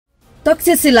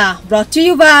Takshashila brought to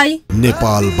you by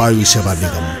Nepal वायु सेवा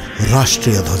निगम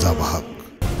राष्ट्रिय ध्वजावाहक।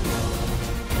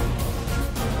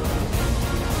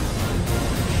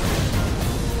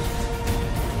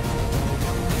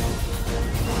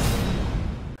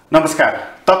 नमस्कार,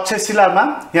 तक्षशिलामा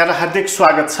यहाँलाई हार्दिक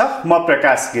स्वागत छ। म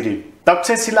प्रकाश गिरी।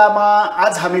 तक्षशिलामा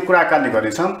आज हामी कुराकानी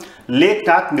गर्नेछौँ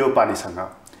लेखनाथ न्यौपानेसँग।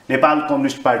 नेपाल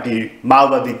कम्युनिस्ट पार्टी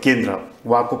माओवादी केन्द्र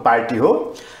उहाँको पार्टी हो।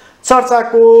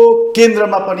 चर्चाको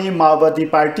केन्द्रमा पनि माओवादी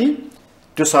पार्टी,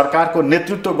 त्यो सरकारको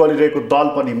नेतृत्व गरिरहेको दल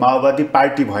पनि माओवादी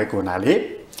पार्टी भएको हुनाले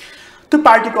त्यो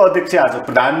पार्टीको अध्यक्ष आज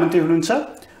प्रधानमन्त्री हुनुहुन्छ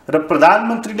र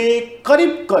प्रधानमन्त्रीले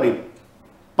करिब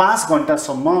 5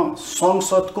 घण्टासम्म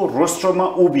संसदको रोस्टरमा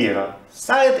उभिएर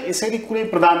सायद यसरी कुनै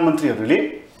प्रधानमन्त्रीहरूले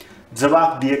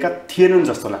जवाफ दिएका थिएनन्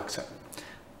जस्तो लाग्छ।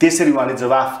 त्यसरी उहाँले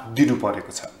जवाफ दिनु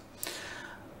परेको छ।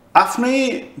 आफ्नै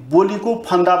बोलीको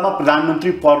फन्दामा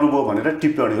प्रधानमन्त्री पर्नुभयो भनेर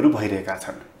टिप्पणीहरू भइरहेका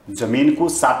छन्। जमिनको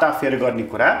साटाफेर गर्ने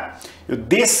कुरा यो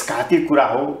देशघाती कुरा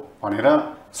हो भनेर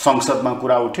संसदमा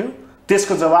कुरा उठ्यो।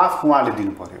 त्यसको जवाफ उहाँले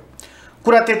दिनु पर्यो।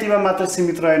 कुरा त्यतिमा मात्र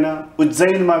सीमित रहेन।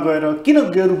 उज्जैनमा गएर किन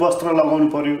गेरु वस्त्र लगाउनु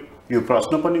पर्यो यो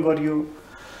प्रश्न पनि गरियो।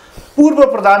 पूर्व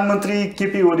प्रधानमन्त्री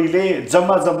केपी ओलीले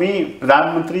जम्मी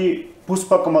प्रधानमन्त्री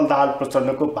पुष्पकमल दाहाल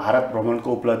प्रचण्डको भारत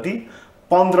भ्रमणको उपलब्धि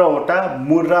 15वटा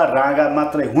मुर्रा रागा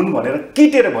मात्रै हुन् भनेर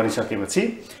किटेर भनिसकेपछि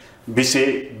विषय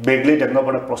बेग्लै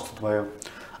ढङ्गबाट प्रस्तुत भयो।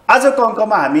 आजको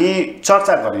अङ्कमा हामी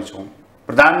चर्चा गर्नेछौँ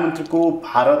प्रधानमन्त्रीको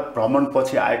भारत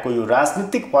भ्रमणपछि आएको यो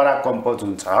राजनीतिक पराकम्प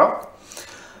जुन छ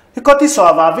यो कति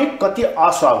स्वाभाविक कति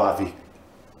अस्वाभाविक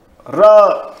र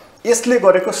यसले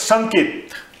गरेको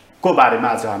सङ्केतको बारेमा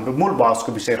आज हाम्रो मूल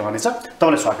बहसको विषय रहनेछ।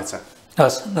 तपाईँलाई स्वागत छ।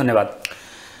 हस्, धन्यवाद।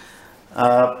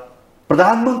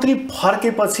 प्रधानमन्त्री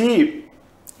फर्केपछि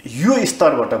यो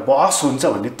स्तरबाट बहस हुन्छ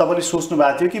भन्ने तपाईँले सोच्नु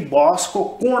भएको थियो कि बहसको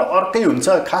कोण अर्कै हुन्छ,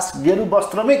 खास गेरु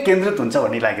वस्त्रमै केन्द्रित हुन्छ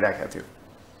भन्ने लागिरहेको थियो?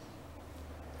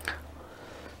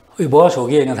 यो बहस हो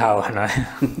कि होइन थाहा भएन।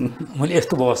 मैले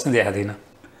यस्तो बहस नै देखाएको थिइनँ।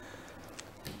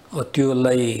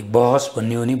 त्योलाई बहस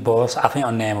भन्ने हो नि बहस आफै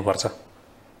अन्यायमा पर्छ।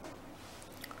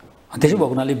 त्यसो भएको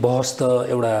हुनाले बहस त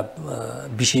एउटा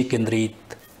विषय केन्द्रित,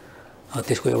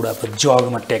 त्यसको एउटा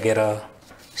जगमा टेकेर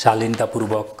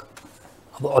शालीनतापूर्वक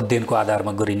अब अध्ययनको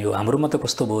आधारमा गरिने हो। हाम्रोमा त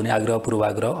कस्तो भयो भने आग्रह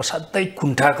पूर्वाग्रह असाध्यै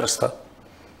कुण्ठाग्रस्त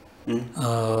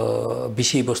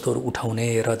विषयवस्तुहरू उठाउने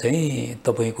र चाहिँ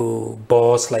तपाईँको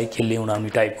बहसलाई खेल्ने उडाउने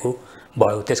टाइपको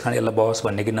भयो। त्यस कारण यसलाई बहस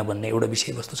भन्ने कि नभन्ने एउटा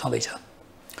विषयवस्तु छँदैछ।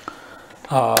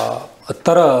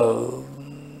 तर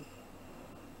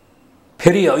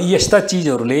फेरि यस्ता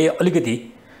चिजहरूले अलिकति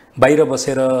बाहिर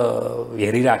बसेर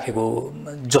हेरिराखेको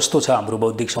जस्तो छ हाम्रो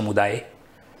बौद्धिक समुदाय,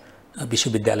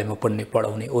 विश्वविद्यालयमा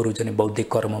पढाउने अरू चाहिँ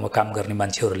बौद्धिक कर्ममा काम गर्ने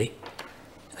मान्छेहरूले,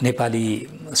 नेपाली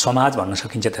समाज भन्न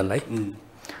सकिन्छ त्यसलाई,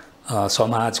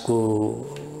 समाजको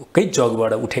कै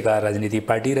जगबाट उठेका राजनीतिक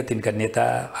पार्टी र तिनका नेता,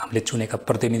 हामीले चुनेका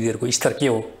प्रतिनिधिहरूको स्तर के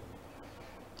हो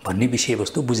भन्ने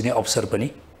विषयवस्तु बुझ्ने अवसर पनि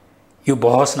यो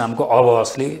बहस नामको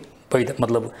अबहसले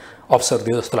मतलब अवसर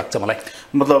दियो जस्तो लाग्छ मलाई।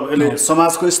 मतलब यसले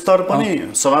समाजको स्तर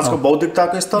पनि, समाजको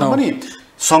बौद्धिकताको स्तर पनि,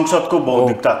 संसदको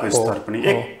बौद्धिकताको स्तर पनि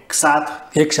एक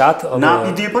साथ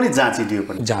नापिदियो पनि जाँचिदियो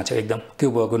पनि। जाँच्यो एकदम। त्यो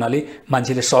भएको हुनाले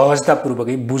मान्छेले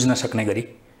सहजतापूर्वकै बुझ्न सक्ने गरी,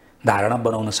 धारणा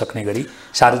बनाउन सक्ने गरी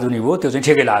सार्वजनिक हो। त्यो चाहिँ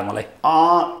ठिकै लाग्यो मलाई।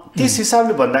 त्यस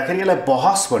हिसाबले भन्दाखेरि यसलाई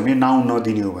बहस भन्ने नाउँ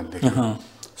नदिने हो भनेदेखि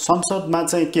संसदमा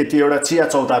चाहिँ के त्यो एउटा चिया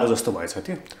चौतारो जस्तो भएछ?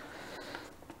 त्यो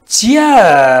चिया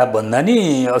भन्दा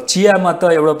नि चियामा त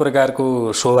एउटा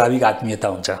प्रकारको स्वाभाविक आत्मीयता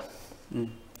हुन्छ।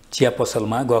 चिया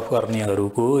पसलमा गफ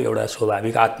गर्नेहरूको एउटा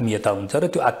स्वाभाविक आत्मीयता हुन्छ र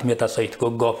त्यो आत्मीयता सहितको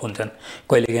गफ हुन्छन्।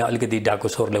 कहिलेकाहीँ अलिकति डाको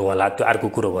स्वरले होला, त्यो अर्को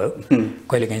कुरो भयो।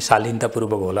 कहिलेकाहीँ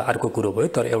शालीनतापूर्वक होला, अर्को कुरो भयो।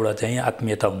 तर एउटा चाहिँ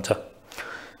आत्मीयता हुन्छ।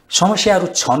 समस्याहरू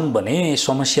छन् भने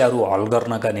समस्याहरू हल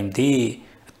गर्नका निम्ति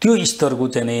त्यो स्तरको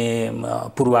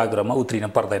चाहिँ पूर्वाग्रहमा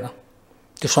उत्रिन पर्दैन।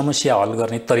 त्यो समस्या हल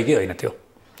गर्ने तरिकै होइन त्यो।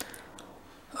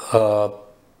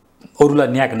 अरूलाई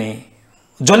न्याक्ने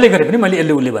जसले गरे पनि मैले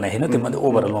यसले उसले भनेको होइन, त्यो मैले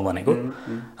ओभरअलमा भनेको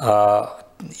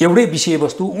एउटै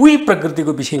विषयवस्तु, उही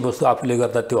प्रकृतिको विषयवस्तु आफूले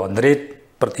गर्दा त्यो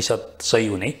 100% सही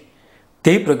हुने,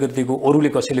 त्यही प्रकृतिको अरूले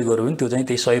कसैले गर्यो भने त्यो चाहिँ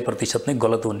त्यही 100% नै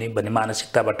गलत हुने भन्ने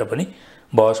मानसिकताबाट पनि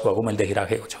बहस भएको मैले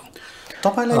देखिराखेको छु।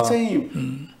 तपाईँलाई चाहिँ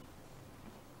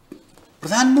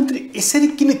प्रधानमन्त्री यसरी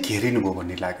किन घेरिनुभयो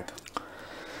भन्ने लाग्यो त?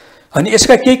 अनि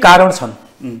यसका केही कारण छन्।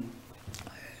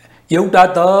 एउटा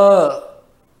त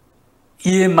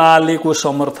एमालेको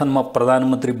समर्थनमा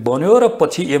प्रधानमन्त्री बन्यो र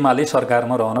पछि एमाले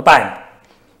सरकारमा रहन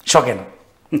सकेन।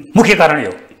 मुख्य कारण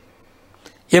यो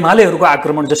एमालेहरूको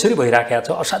आक्रमण जसरी भइराखेको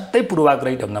छ असाध्यै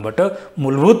पूर्वाग्रही ढङ्गबाट,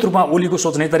 मूलभूत रूपमा ओलीको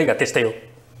सोच्ने तरिका त्यस्तै हो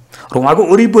र उहाँको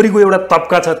वरिपरिको एउटा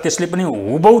तबका छ त्यसले पनि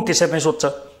हुबहु त्यसै पनि सोच्छ,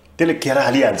 त्यसले घेरा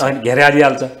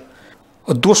हालिहाल्छ।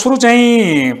 दोस्रो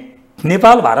चाहिँ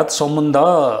नेपाल भारत सम्बन्ध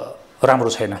राम्रो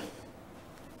छैन।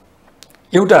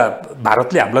 एउटा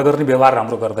भारतले हामीलाई गर्ने व्यवहार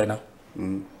राम्रो गर्दैन,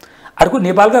 अर्को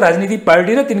नेपालका राजनीतिक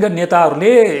पार्टी र तिनका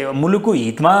नेताहरूले मुलुकको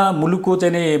हितमा मुलुकको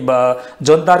चाहिँ नि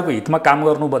जनताहरूको हितमा काम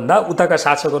गर्नुभन्दा उताका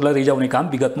शासकहरूलाई रिजाउने काम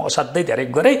विगतमा असाध्यै धेरै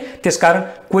गरे। त्यसकारण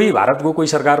कोही भारतको, कोही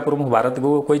सरकार प्रमुख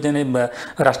भारतको, कोही चाहिँ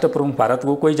राष्ट्र प्रमुख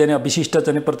भारतको, कोही चाहिँ विशिष्ट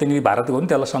चाहिँ प्रतिनिधि भारतको हो नि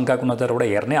त्यसलाई शङ्काको नजरबाट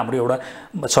हेर्ने हाम्रो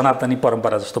एउटा सनातनी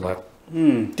परम्परा जस्तो भयो।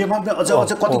 त्योमा अझ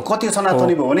कति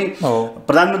सनातनी भयो भने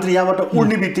प्रधानमन्त्री यहाँबाट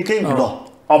उड्ने बित्तिकै ल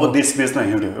अब देश बेच्न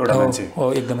हिँड्यो एउटा मान्छे,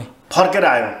 एकदमै फर्केर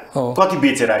आयो, कति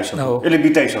बेचेर आइसक्यो, यसले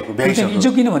बिताइसक्यो, भ्याइसक्यो।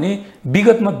 हिजो किनभने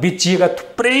विगतमा बेचिएका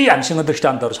थुप्रै हामीसँग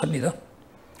दृष्टान्तहरू छन् नि त।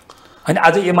 अनि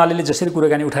आज एमाले जसरी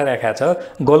कुराकानी उठाइराखेको छ,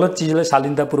 गलत चिजलाई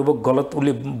शालीनतापूर्वक गलत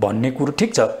उसले भन्ने कुरो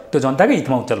ठिक छ, त्यो जनताकै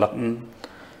हितमा हुन्छ ल।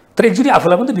 तर एकचोटि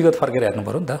आफूलाई पनि त विगत फर्केर हेर्नु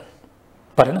पऱ्यो नि त,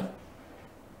 परेन?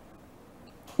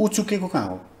 ऊ चुकेको कहाँ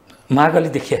हो?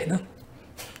 महाकाली देखिए होइन,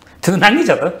 त्यो त नाङ्गी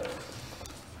छ त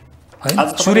होइन।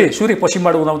 सूर्य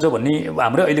पश्चिमबाट उदाउँछ भन्ने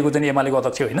हाम्रो अहिलेको चाहिँ एमालेको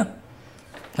अध्यक्ष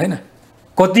होइन।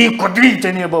 कति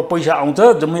चाहिँ अब पैसा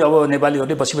आउँछ जम्मै अब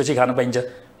नेपालीहरूले बसी खान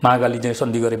पाइन्छ महाकाली चाहिँ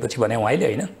सन्धि गरेपछि भने उहाँले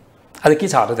होइन। आज के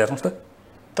छ हालत हेर्नुहोस् त।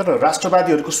 तर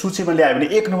राष्ट्रवादीहरूको सूचीमा ल्यायो भने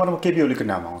 1 नम्बरमा केपी ओलीको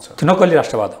नाम आउँछ। त्यो नक्कली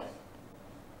राष्ट्रवाद हो,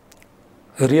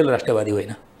 रियल राष्ट्रवादी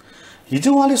होइन। हिजो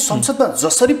उहाँले संसदमा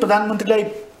जसरी प्रधानमन्त्रीलाई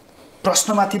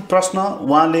प्रश्नमाथि प्रश्न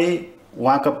उहाँले,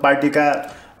 उहाँका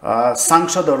पार्टीका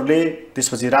सांसदहरूले,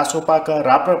 त्यसपछि रासोपाका,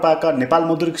 राप्रपाका, नेपाल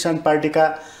मजदुर किसान पार्टीका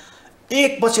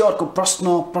एकपछि अर्को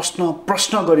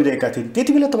प्रश्न गरिरहेका थिए।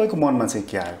 त्यति बेला तपाईँको मनमा चाहिँ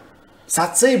के आयो?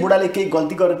 साँच्चै बुढाले केही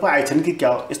गल्ती गरेर पो आएछन् कि क्या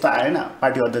हो? यस्तो आएन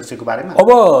पार्टी अध्यक्षको बारेमा?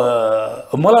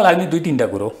 अब मलाई लाग्ने 2-3टा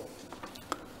कुरो।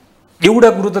 एउटा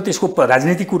कुरो त त्यसको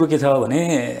राजनीतिक कुरो के छ भने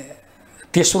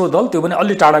तेस्रो दल, त्यो पनि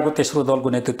अलि टाढाको तेस्रो दलको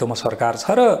नेतृत्वमा सरकार छ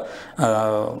र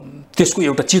त्यसको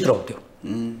एउटा चित्र हो त्यो।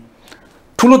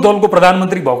 ठुलो दलको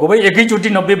प्रधानमन्त्री भएको भए एकैचोटि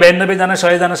 90-92 जना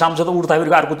 100 जना सांसद उठ्दाखेरि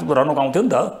अर्को रनक आउँथ्यो नि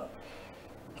त।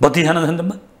 32 जना छन्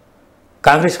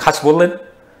काङ्ग्रेस खास बोल्दैन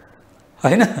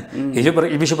होइन। हिजो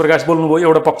विश्व प्रकाश बोल्नुभयो,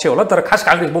 एउटा पक्ष होला, तर खास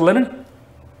काङ्ग्रेस बोल्दैनन्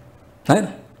होइन।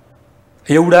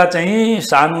 एउटा चाहिँ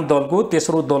सानो दलको,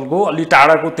 तेस्रो दलको, अलि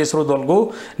टाढाको तेस्रो दलको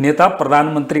नेता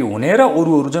प्रधानमन्त्री हुने र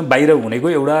अरूहरू चाहिँ बाहिर हुनेको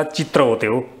एउटा चित्र हो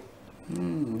त्यो।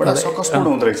 बडा सकसपूर्ण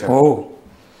हुँदो रहेछ हो।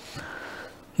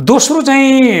 दोस्रो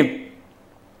चाहिँ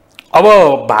अब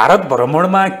भारत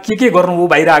भ्रमणमा के गर्नुभयो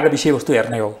बाहिर आएको विषयवस्तु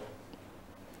हेर्ने हो।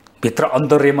 भित्र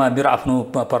अन्तर्यमा मेरो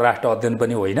आफ्नो परराष्ट्र अध्ययन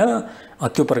पनि होइन,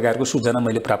 त्यो प्रकारको सूचना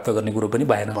मैले प्राप्त गर्ने कुरो पनि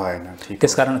भएन।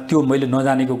 त्यसकारण त्यो मैले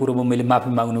नजानेको कुरोमा मैले माफी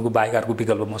माग्नुको बाहेक अर्को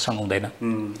विकल्प मसँग हुँदैन।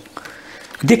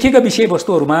 देखिएका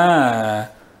विषयवस्तुहरूमा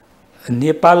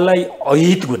नेपाललाई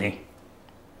अहित हुने,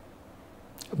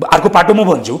 अर्को पाटोमा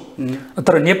भन्छु,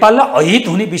 तर नेपाललाई अहित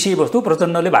हुने विषयवस्तु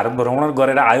प्रचण्डले भारत भ्रमण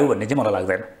गरेर आयो भन्ने चाहिँ मलाई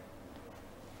लाग्दैन।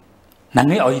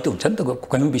 नाङ्गै अहित हुन्छ नि त,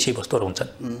 कयौँ विषयवस्तुहरू हुन्छन्।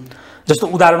 जस्तो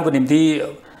उदाहरणको निम्ति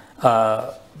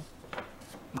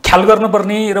ख्याल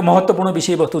गर्नुपर्ने र महत्त्वपूर्ण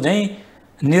विषयवस्तु चाहिँ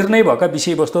निर्णय भएका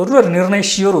विषयवस्तुहरू र निर्णय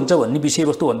स्योर हुन्छ भन्ने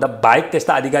विषयवस्तुभन्दा बाहेक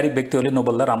त्यस्ता आधिकारिक व्यक्तिहरूले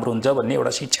नबोल्दा राम्रो हुन्छ भन्ने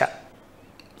एउटा शिक्षा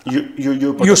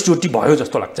यो चोटि भयो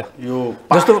जस्तो लाग्छ।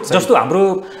 जस्तो हाम्रो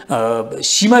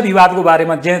सीमा विवादको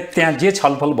बारेमा त्यहाँ जे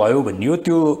छलफल भयो भन्ने हो,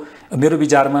 त्यो मेरो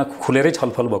विचारमा खुलेरै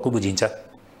छलफल भएको बुझिन्छ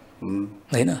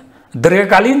होइन।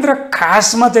 दीर्घकालीन र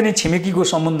खासमा चाहिँ छिमेकीको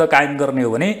सम्बन्ध कायम गर्ने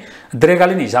हो भने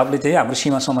दीर्घकालीन हिसाबले चाहिँ हाम्रो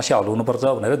सीमा समस्या हल हुनुपर्छ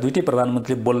भनेर दुईटै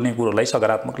प्रधानमन्त्रीले बोल्ने कुरोलाई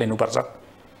सकारात्मक लिनुपर्छ।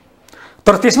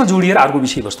 तर त्यसमा जोडिएर अर्को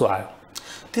विषयवस्तु आयो।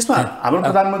 त्यसमा हाम्रो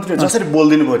प्रधानमन्त्रीले जसरी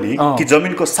बोल्दिनु भयो नि कि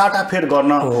जमिनको साटाफेर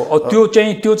गर्न,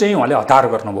 त्यो चाहिँ उहाँले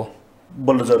हतार गर्नुभयो,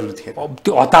 बोल्नु जरुरी थियो।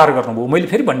 त्यो हतार गर्नुभयो। मैले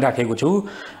फेरि भनिराखेको छु,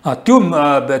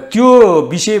 त्यो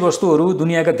विषयवस्तुहरू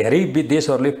दुनियाँका धेरै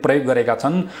देशहरूले प्रयोग गरेका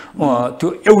छन्। त्यो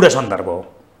एउटा सन्दर्भ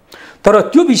हो।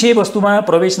 तर त्यो विषयवस्तुमा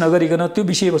प्रवेश नगरिकन, त्यो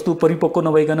विषयवस्तु परिपक्व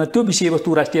नभइकन, त्यो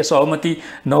विषयवस्तु राष्ट्रिय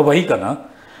सहमति नभइकन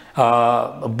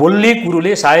बोल्ने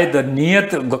कुरोले सायद नियत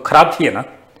खराब थिएन,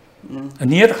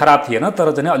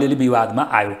 तर चाहिँ अलिअलि विवादमा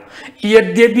आयो।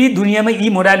 यद्यपि दुनियाँमा यी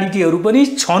मोडालिटीहरू पनि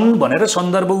छन् भनेर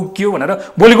सन्दर्भ उकियो भनेर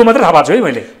बोलेको मात्रै थाहा भएको छु है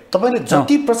मैले। तपाईँले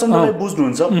जति प्रचण्डलाई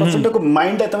बुझ्नुहुन्छ, प्रचण्डको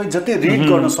माइन्डलाई तपाईँ जति रिड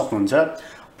गर्न सक्नुहुन्छ,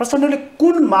 प्रचण्डले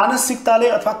कुन मानसिकताले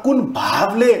अथवा कुन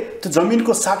भावले त्यो जमिनको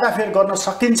साटाफेर गर्न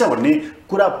सकिन्छ भन्ने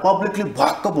कुरा पब्लिकली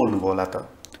भक्क बोल्नुभयो होला त?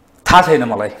 थाहा छैन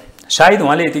मलाई। सायद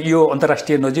उहाँले यो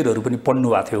अन्तर्राष्ट्रिय नजिरहरू पनि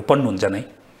पढ्नुभएको थियो, पढ्नुहुन्छ नै,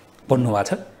 पढ्नुभएको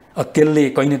छ।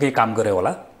 त्यसले कहीँ न कहीँ काम गरे होला।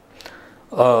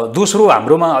 दोस्रो,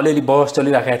 हाम्रोमा अलिअलि बहस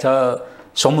चलिराखेको छ,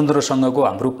 समुद्रसँगको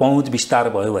हाम्रो पहुँच विस्तार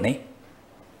भयो भने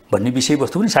भन्ने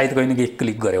विषयवस्तु पनि सायद कहीँ न कहीँ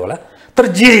क्लिक गरे होला। तर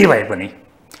जे भए पनि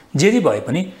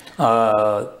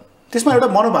त्यसमा एउटा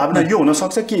मनोभावना यो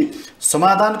हुनसक्छ कि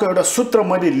समाधानको एउटा सूत्र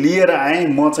मैले लिएर आएँ,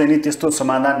 म चाहिँ नि त्यस्तो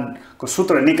समाधानको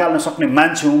सूत्र निकाल्न सक्ने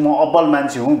मान्छे हुँ, म अब्बल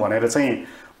मान्छे हुँ भनेर चाहिँ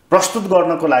प्रस्तुत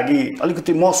गर्नको लागि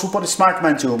अलिकति म सुपर स्मार्ट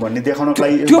मान्छे हुँ भन्ने देखाउनको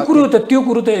लागि त्यो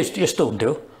कुरो त यस्तो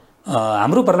हुन्थ्यो।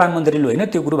 हाम्रो प्रधानमन्त्रीले होइन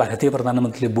त्यो कुरो भारतीय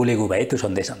प्रधानमन्त्रीले बोलेको भए त्यो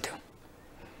सन्देश हुन्थ्यो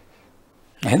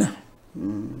होइन।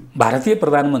 भारतीय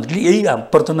प्रधानमन्त्रीले यही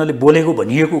प्रचण्डले बोलेको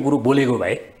भनिएको कुरो बोलेको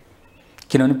भए,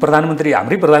 किनभने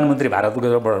हाम्रै प्रधानमन्त्री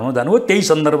भारतको बढाउन जानु हो, त्यही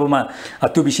सन्दर्भमा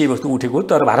त्यो विषयवस्तु उठेको,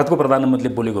 तर भारतको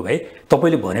प्रधानमन्त्रीले बोलेको भए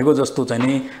तपाईँले भनेको जस्तो चाहिँ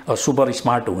नि सुपर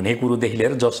स्मार्ट हुने कुरोदेखि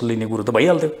लिएर जस लिने कुरो त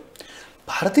भइहाल्थ्यो।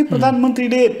 भारतीय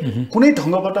प्रधानमन्त्रीले कुनै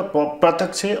ढङ्गबाट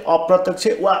प्रत्यक्ष अप्रत्यक्ष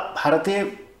वा भारतीय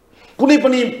कुनै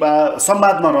पनि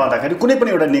संवादमा रहँदाखेरि कुनै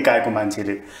पनि एउटा निकायको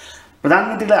मान्छेले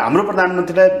प्रधानमन्त्रीलाई, हाम्रो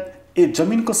प्रधानमन्त्रीलाई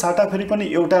जमिनको साटा फेरि पनि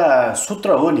एउटा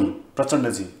सूत्र हो नि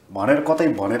प्रचण्डजी भनेर कतै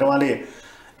भनेर उहाँले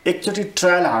एकचोटि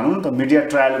ट्रायल हानौँ न त, मिडिया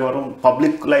ट्रायल गरौँ,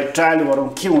 पब्लिकलाई ट्रायल गरौँ,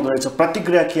 के हुँदो रहेछ,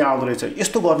 प्रतिक्रिया के आउँदो रहेछ,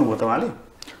 यस्तो गर्नुभयो त उहाँले।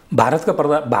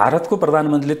 भारतको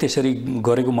प्रधानमन्त्रीले त्यसरी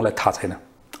गरेको मलाई थाहा छैन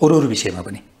अरू विषयमा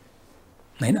पनि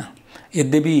होइन।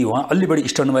 यद्यपि उहाँ अलि बढी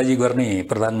स्टन्टबाजी गर्ने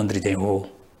प्रधानमन्त्री चाहिँ हो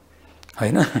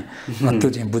होइन, त्यो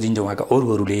चाहिँ बुझिन्छ उहाँका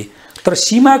अरूले। तर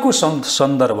सीमाको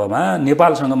सन्दर्भमा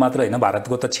नेपालसँग मात्र होइन,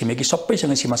 भारतको त छिमेकी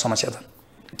सबैसँग सीमा समस्या छन्।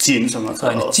 चीनसँग छ,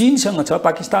 होइन चीनसँग छ,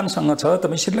 पाकिस्तानसँग छ,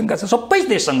 तपाईँ श्रीलङ्का छ, सबै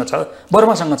देशसँग छ,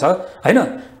 बर्मासँग छ होइन।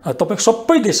 तपाईँको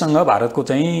सबै देशसँग भारतको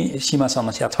चाहिँ सीमा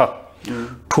समस्या छ।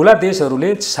 ठुला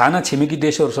देशहरूले साना छिमेकी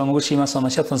देशहरूसँगको सीमा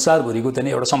समस्या संसारभरिको चाहिँ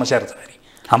एउटा समस्या छ,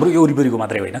 हाम्रो यो वरिपरिको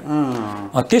मात्रै होइन।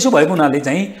 त्यसो भएको हुनाले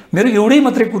चाहिँ मेरो एउटै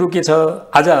मात्रै कुरो के छ,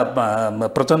 आज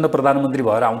प्रचण्ड प्रधानमन्त्री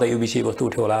भएर आउँदा यो विषयवस्तु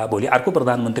उठ्यो होला, भोलि अर्को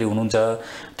प्रधानमन्त्री हुनुहुन्छ,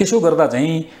 त्यसो गर्दा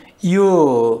चाहिँ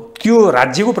त्यो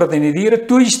राज्यको प्रतिनिधि र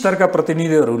त्यो स्तरका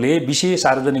प्रतिनिधिहरूले विषय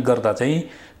सार्वजनिक गर्दा चाहिँ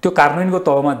त्यो कार्यान्वयनको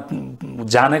तहमा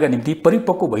जानका निम्ति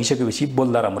परिपक्व भइसकेपछि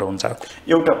बोल्दा राम्रो हुन्छ।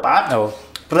 एउटा पाठ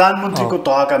प्रधानमन्त्रीको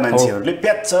तहका मान्छेहरूले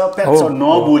प्याच्च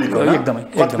नबोलिकन एकदमै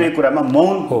कतिपय कुरामा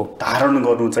मौन धारण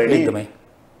गर्नु चाहिँ एकदमै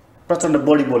प्रचण्ड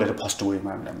बढी बोलेर फर्स्ट गयो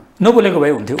मामलामा, नबोलेको भए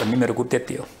हुन्थ्यो भन्ने मेरो कुरो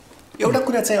त्यति हो। एउटा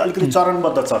कुरा चाहिँ अलिकति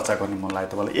चरणबद्ध चर्चा गर्नु मन लाग्यो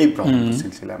तपाईँलाई यही प्रश्नको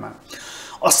सिलसिलामा।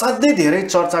 असाध्यै धेरै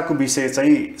चर्चाको विषय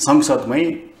चाहिँ संसदमै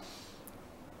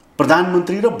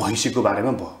प्रधानमन्त्री र भैँसीको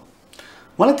बारेमा भयो।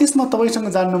 मलाई त्यसमा तपाईँसँग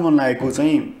जान्न मन लागेको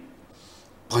चाहिँ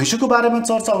भैँसीको बारेमा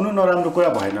चर्चा हुनु नराम्रो कुरा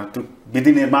भएन, त्यो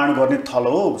विधि निर्माण गर्ने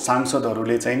थलो हो,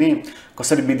 सांसदहरूले चाहिँ नि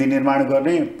कसरी विधि निर्माण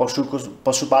गर्ने,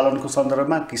 पशुपालनको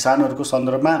सन्दर्भमा, किसानहरूको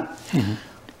सन्दर्भमा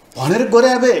भनेर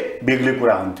गरे भए बेग्लै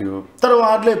कुरा हुन्थ्यो। तर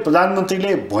उहाँहरूले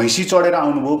प्रधानमन्त्रीले भैँसी चढेर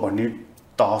आउनुभयो भन्ने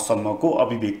तहसम्मको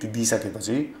अभिव्यक्ति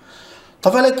दिइसकेपछि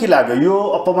तपाईँलाई के लाग्यो, यो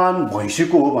अपमान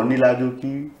भैँसीको हो भन्ने लाग्यो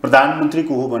कि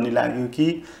प्रधानमन्त्रीको हो भन्ने लाग्यो कि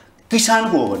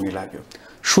किसानको हो भन्ने लाग्यो?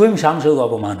 स्वयं सांसदको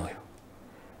अपमान हो।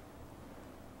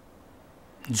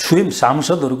 स्वयं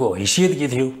सांसदहरूको हैसियत के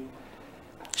थियो,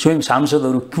 स्वयं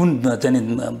सांसदहरू कुन चाहिँ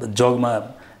जगमा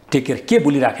टेकेर के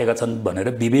बोलिराखेका छन् भनेर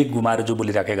विवेक गुमाएर जो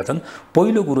बोलिराखेका छन्।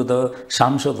 पहिलो कुरो त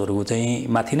सांसदहरूको चाहिँ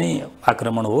माथि नै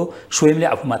आक्रमण हो, स्वयंले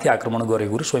आफूमाथि आक्रमण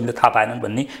गरेको कुरो स्वयंले थाहा पाएनन्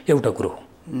भन्ने एउटा कुरो हो।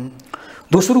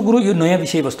 दोस्रो कुरो, यो नयाँ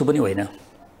विषयवस्तु पनि होइन,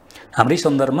 हाम्रै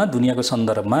सन्दर्भमा, दुनियाँको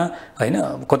सन्दर्भमा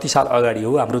होइन। कति साल अगाडि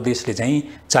हो हाम्रो देशले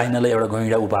चाहिँ चाइनालाई एउटा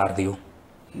गैँडा उपहार दियो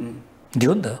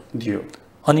नि त, दियो।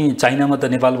 अनि चाइनामा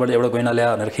त नेपालबाट एउटा गैँडा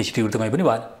ल्यायो भनेर खिचडी उर्तमै पनि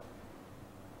भएन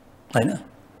होइन।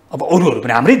 अब अरूहरू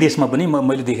पनि हाम्रै देशमा पनि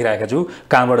मैले देखिरहेको छु,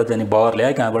 कहाँबाट चाहिँ बर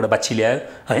ल्यायो, कहाँबाट बाछी ल्यायो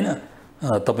होइन।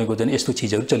 तपाईँको चाहिँ यस्तो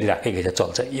चिजहरू चलिराखेको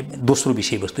चल्छ। दोस्रो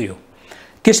विषयवस्तु यो।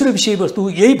 तेस्रो विषयवस्तु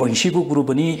यही भैँसीको कुरो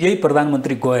पनि यही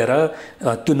प्रधानमन्त्री गएर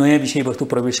त्यो नयाँ विषयवस्तु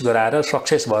प्रवेश गराएर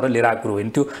सक्सेस भएर लिएर आएको कुरो होइन।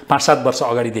 त्यो 5-7 वर्ष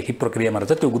अगाडिदेखि प्रक्रियामा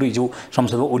रहेछ। त्यो कुरो हिजो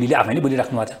संसदमा ओलीले आफैले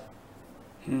बोलिराख्नु भएको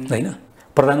छ होइन।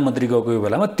 प्रधानमन्त्री गएको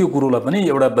बेलामा त्यो कुरोलाई पनि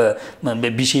एउटा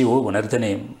विषय हो भनेर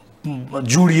चाहिँ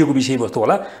जोडिएको विषयवस्तु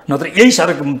होला, नत्र यही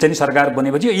सरकार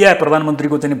बनेपछि या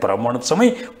प्रधानमन्त्रीको चाहिँ भ्रमणसँगै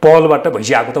पहलबाट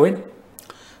भैँसी आएको त होइन।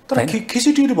 तर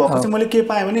खिचडीहरू भएको चाहिँ मैले के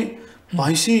पाएँ भने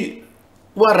भैँसी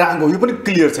वा राँगो, यो पनि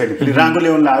क्लियर छैन। फेरि राँगो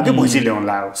ल्याउनु लाग्यो कि भैँसी ल्याउनु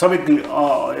लाग्यो, सबै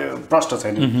प्रश्न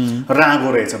छैन।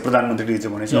 राँगो रहेछ प्रधानमन्त्रीले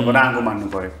चाहिँ भनेपछि अब राँगो मान्नु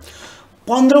पर्यो।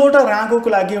 15वटा राँगोको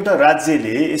लागि एउटा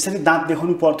राज्यले यसरी दाँत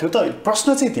देखाउनु पर्थ्यो त?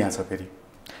 प्रश्न चाहिँ त्यहाँ छ फेरि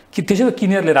कि त्यसो भए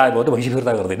किनेर लिएर आयो भयो त भैँसी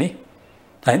फिर्ता गर्दैन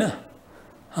होइन।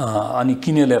 अनि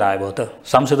किनेर लिएर आयो भयो त।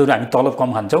 सांसदहरू हामी तलब कम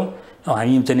खान्छौँ,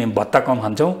 हामी चाहिँ भत्ता कम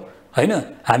खान्छौँ होइन।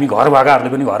 हामी घर भागाहरूले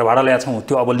पनि घर भाडा ल्याएको छौँ,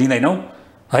 त्यो अब लिँदैनौँ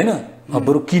होइन।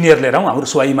 बरु किनेर लिएर आउँ, हाम्रो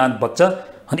स्वाभिमान बच्छ,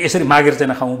 अनि यसरी मागेर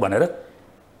चाहिँ नखाउँ भनेर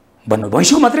भन्नु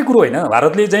भैँसीको मात्रै कुरो होइन।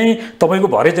 भारतले चाहिँ तपाईँको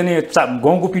भरे चाहिँ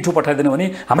गहुँको पिठो पठाइदिनु भने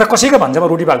हाम्रा कसैका भान्सामा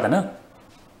रोटी पाक्दैन।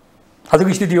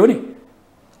 आजको स्थिति हो नि।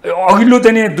 अघिल्लो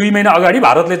चाहिँ 2 महिना अगाडि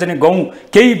भारतले चाहिँ गहुँ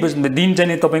केही दिन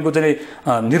चाहिँ तपाईँको चाहिँ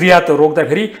निर्यात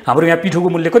रोक्दाखेरि हाम्रो यहाँ पिठोको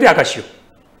मूल्य कति आकाशियो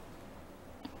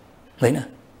होइन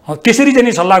त्यसरी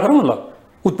चाहिँ सल्लाह गरौँ ल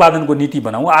उत्पादनको नीति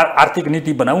बनाऊ आर्थिक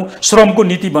नीति बनाऊ श्रमको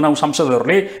नीति बनाऊ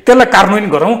सांसदहरूले त्यसलाई कार्यान्वयन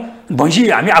गरौँ भैँसी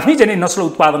हामी आफै चाहिँ नस्ल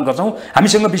उत्पादन गर्छौँ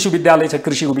हामीसँग विश्वविद्यालय छ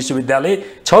कृषिको विश्वविद्यालय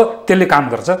छ त्यसले काम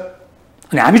गर्छ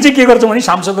अनि हामी चाहिँ के गर्छौँ भने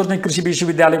सांसदहरू चाहिँ कृषि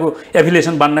विश्वविद्यालयको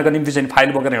एफिलिएसन बान्नका निम्ति चाहिँ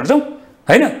फाइल बोकेर हिँड्छौँ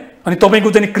होइन अनि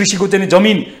तपाईँको चाहिँ कृषिको चाहिँ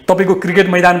जमिन तपाईँको क्रिकेट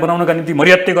मैदान बनाउनका निम्ति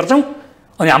मर्यादा गर्छौँ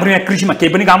अनि हाम्रो यहाँ कृषिमा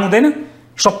केही पनि काम हुँदैन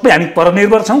सबै हामी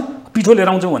परनिर्भर छौँ पिठो लिएर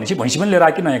आउँछौँ भनेपछि भैँसी पनि लिएर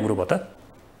आयो नयाँ कुरो भयो त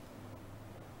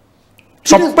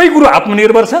सबै कुरो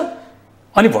आत्मनिर्भर छ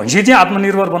अनि भैँसी चाहिँ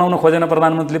आत्मनिर्भर बनाउन खोजेन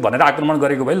प्रधानमन्त्रीले भनेर आक्रमण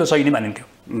गरेको भए ल सही नै मानिन्थ्यो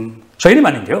सही नै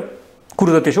मानिन्थ्यो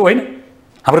कुरो त त्यसो होइन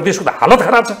हाम्रो देशको त हालत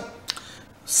खराब छ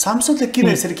सांसदले किन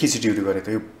यसरी खिचिट्युटी गरे त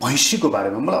यो भैँसीको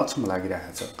बारेमा मलाई अचम्म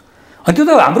लागिरहेको छ अनि त्यो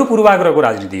त हाम्रो पूर्वाग्रहको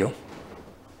राजनीति हो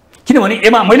किनभने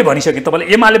मैले भनिसकेँ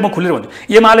तपाईँलाई एमाले म खुलेर भन्छु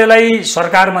एमालेलाई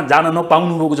सरकारमा जान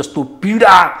नपाउनु भएको जस्तो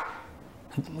पीडा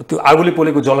त्यो आगोले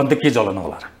पोलेको जलन त के जलन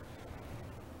होला र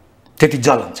त्यति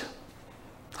जलन छ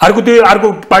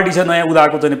अर्को पार्टी छ नयाँ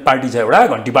उदाको चाहिँ पार्टी छ एउटा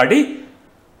घन्टी पार्टी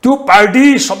त्यो पार्टी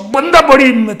सबभन्दा बढी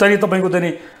चाहिँ तपाईँको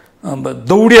चाहिँ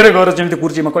दौडेर गएर चाहिँ त्यो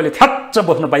कुर्सीमा कहिले थ्याच्च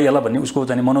बस्न पाइहाल्ला भन्ने उसको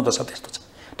चाहिँ मनोदशा त्यस्तो छ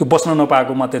त्यो बस्न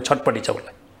नपाएकोमा त्यो छटपट्टि छ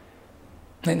उसलाई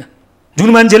होइन जुन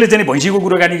मान्छेले चाहिँ भैँसीको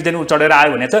कुराकानी चाहिँ चढेर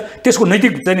आयो भने छ त्यसको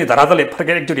नैतिक चाहिँ धरातलले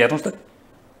फर्केर एकचोटि हेर्नुहोस् त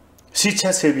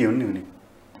शिक्षा सेवी हुन् नि उनी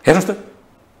हेर्नुहोस् त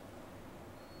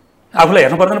आफूलाई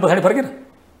हेर्नु पर्दैन पछाडि फर्केर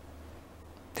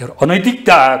त्यो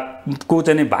अनैतिकताको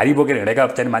चाहिँ भारी बोकेर हिँडेका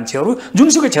चाहिँ मान्छेहरू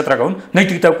जुनसुकै क्षेत्रका हुन्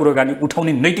नैतिकताको कुराकानी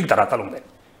उठाउने नैतिक धरातल हुँदैन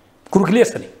कुरो क्लियर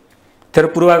छ नि तर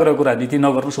पूर्वाग्रहको राजनीति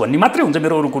नगर्नुहोस् भन्ने मात्रै हुन्छ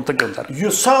मेरो अरू कुरो त के हुन्छ यो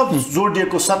सब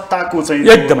जोडिएको सत्ताको चाहिँ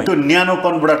एकदमै त्यो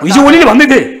न्यानोपनबाट हिजो ओलीले भन्दै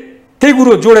थिए त्यही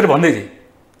कुरो जोडेर भन्दै थिए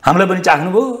हामीलाई पनि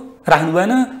चाख्नुभयो राख्नु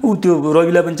भएन ऊ त्यो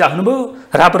रविलाई पनि चाख्नुभयो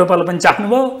राप्रपालाई पनि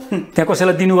चाख्नुभयो त्यहाँ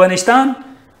कसैलाई दिनु भएन स्थान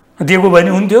दिएको भए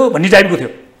नि हुन्थ्यो भन्ने टाइपको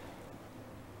थियो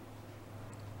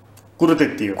कुरो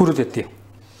त्यति हो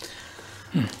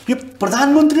यो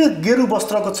प्रधानमन्त्री गेरु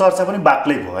वस्त्रको चर्चा पनि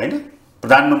बाक्लै भयो होइन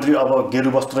प्रधानमन्त्री अब गेरु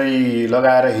वस्त्रै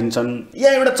लगाएर हिँड्छन्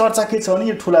यहाँ एउटा चर्चा के छ भने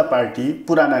यो ठुला पार्टी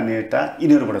पुराना नेता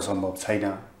यिनीहरूबाट सम्भव छैन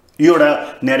यो एउटा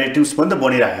न्यारेटिभ्स पनि त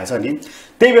बनिरहेको छ नि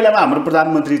त्यही बेलामा हाम्रो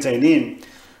प्रधानमन्त्री चाहिँ नि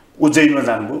उज्जैनमा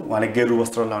जानुभयो उहाँले गेरु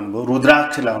वस्त्र लाउनुभयो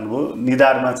रुद्राक्ष लाउनुभयो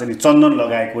निधारमा चाहिँ चन्दन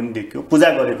लगाएको पनि देखियो पूजा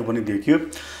गरेको पनि देखियो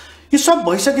यो सब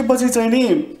भइसकेपछि चाहिँ नि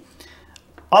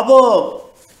अब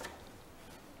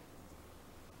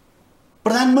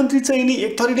प्रधानमन्त्री चाहिँ नि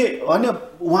एक थरीले होइन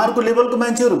उहाँहरूको लेभलको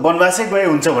मान्छेहरू वनवासै गए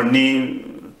हुन्छ भन्ने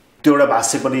त्यो एउटा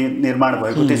भाष्य पनि निर्माण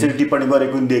भएको त्यसरी टिप्पणी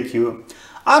गरेको पनि देखियो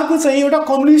अर्को चाहिँ एउटा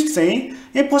कम्युनिस्ट चाहिँ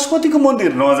यहाँ पशुपतिको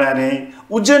मन्दिर नजाने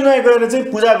उज्जैनमा गएर चाहिँ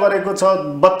पूजा गरेको छ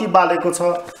बत्ती बालेको छ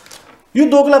यो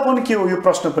दोगलापन के हो यो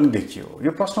प्रश्न पनि देखियो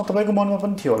यो प्रश्न तपाईँको मनमा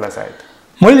पनि थियो होला सायद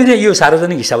मैले चाहिँ यो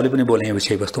सार्वजनिक हिसाबले पनि बोलेँ यो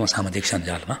विषयवस्तुमा सामाजिक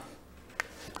सञ्जालमा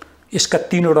यसका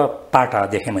 3वटा पाटा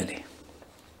देखेँ मैले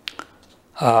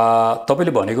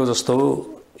तपाईँले भनेको जस्तो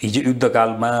हिजो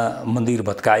युद्धकालमा मन्दिर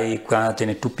भत्काए कहाँ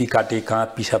चाहिँ टुप्पी काटे कहाँ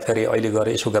पिसा फेरे अहिले गएर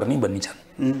यसो गर्ने भन्ने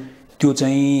छन् त्यो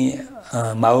चाहिँ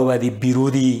माओवादी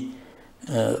विरोधी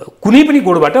कुनै पनि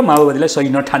गोडबाट माओवादीलाई सही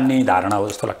नठान्ने धारणा हो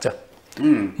जस्तो लाग्छ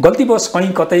गल्तीवश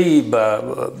कहीँ कतै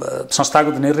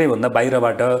संस्थागत निर्णयभन्दा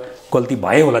बाहिरबाट गल्ती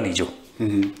भयो होला नि हिजो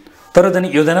तर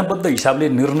चाहिँ योजनाबद्ध हिसाबले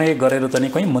निर्णय गरेर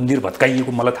चाहिँ कहीँ मन्दिर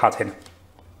भत्काइएको मलाई थाहा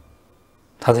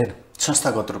छैन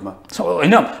संस्थागत रूपमा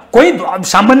होइन कोही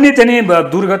सामान्य चाहिँ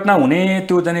दुर्घटना हुने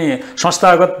त्यो चाहिँ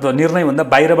संस्थागत निर्णयभन्दा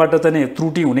बाहिरबाट चाहिँ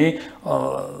त्रुटि हुने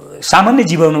सामान्य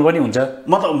जीवनमा पनि हुन्छ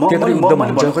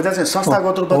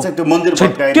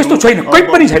त्यस्तो छैन कोही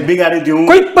पनि छैन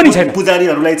कोही पनि छैन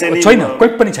पुजारीहरूलाई चाहिँ छैन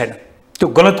कोही पनि छैन त्यो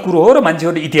गलत कुरो हो र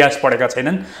मान्छेहरूले इतिहास पढेका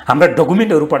छैनन् हाम्रा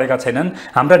डकुमेन्टहरू पढेका छैनन्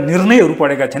हाम्रा निर्णयहरू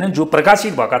पढेका छैनन् जो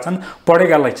प्रकाशित भएका छन्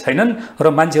पढेकालाई छैनन् र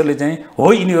मान्छेहरूले चाहिँ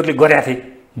हो यिनीहरूले गरेका थिए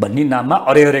भन्ने नाममा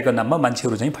अरेहरेको नाममा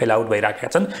मान्छेहरू चाहिँ फैलावट भइराखेका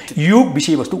छन् यो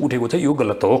विषयवस्तु उठेको छ यो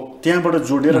गलत हो त्यहाँबाट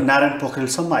जोडेर नारायण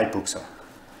पोखरेलसम्म आइपुग्छ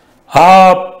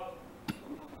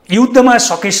युद्धमा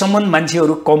सकेसम्म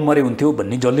मान्छेहरू कम मरे हुन्थ्यो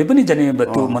भन्ने जसले पनि जाने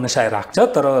त्यो मनसाय राख्छ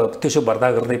तर त्यसो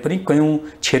गर्दा गर्दै पनि कयौँ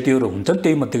क्षतिहरू हुन्छन्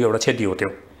त्यही मध्येको एउटा क्षति हो त्यो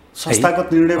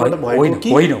संस्थागत निर्णयबाट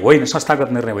भएको होइन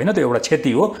संस्थागत निर्णय होइन त्यो एउटा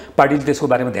क्षति हो पार्टीले त्यसको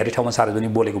बारेमा धेरै ठाउँमा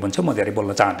सार्वजनिक बोलेको भन्छ म धेरै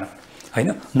बोल्न चाहन्न होइन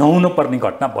नहुन पर्ने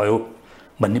घटना भयो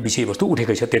भन्ने विषयवस्तु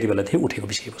उठेकै छ त्यति बेलादेखि उठेको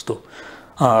विषयवस्तु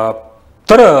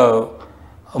तर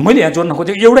मैले यहाँ जोड्न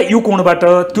खोजेको एउटा यो कोणबाट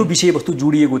त्यो विषयवस्तु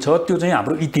जोडिएको छ त्यो चाहिँ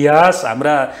हाम्रो इतिहास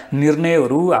हाम्रा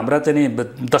निर्णयहरू हाम्रा चाहिँ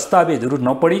दस्तावेजहरू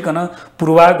नपढिकन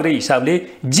पूर्वाग्रही हिसाबले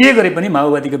जे गरे पनि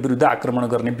माओवादीको विरुद्ध आक्रमण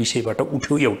गर्ने विषयबाट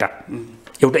उठ्यो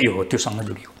एउटा यो हो त्योसँग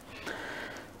जोडियो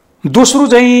दोस्रो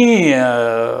चाहिँ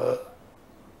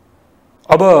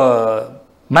अब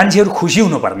मान्छेहरू खुसी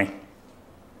हुनुपर्ने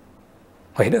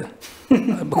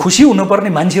होइन खुसी हुनुपर्ने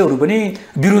मान्छेहरू पनि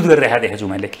विरोध गरिरहेको देखेको छु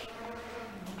मैले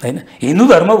होइन हिन्दू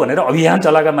धर्म भनेर अभियान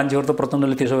चलाएका मान्छेहरू त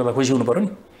प्रचण्डले त्यसो गर्दा खुसी हुनु पर्यो नि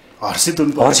हर्षित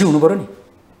हुनु पर्यो नि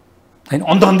होइन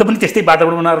अन्त पनि त्यस्तै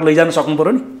वातावरण बनाएर लैजान सक्नु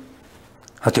पर्यो नि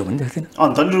त्यो पनि देख्दैन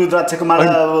अन्त नि रुद्राक्षको माला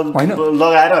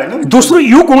लगाएर होइन दोस्रो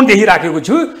यो कोण देखिराखेको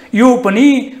छु यो पनि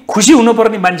खुसी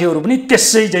हुनुपर्ने मान्छेहरू पनि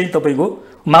त्यसै चाहिँ तपाईँको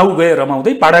माउ गए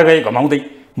रमाउँदै पाडा गए घमाउँदै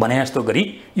भने जस्तो गरी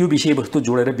यो विषयवस्तु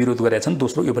जोडेर विरोध गरेका छन्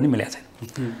दोस्रो यो पनि मिलेको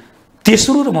छैन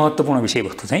तेस्रो र महत्त्वपूर्ण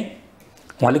विषयवस्तु चाहिँ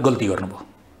उहाँले गल्ती गर्नुभयो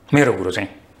मेरो कुरो चाहिँ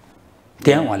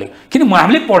त्यहाँ उहाँले किन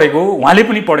हामीले पढेको उहाँले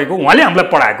पनि पढेको उहाँले हामीलाई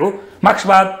पढाएको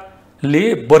मार्क्सवादले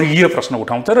वर्गीय प्रश्न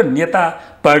उठाउँछ र नेता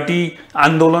पार्टी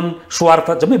आन्दोलन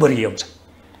स्वार्थ जम्मै वर्गीय हुन्छ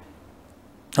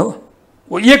हो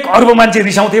 1 अर्ब मान्छे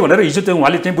रिसाउँथे भनेर हिजो चाहिँ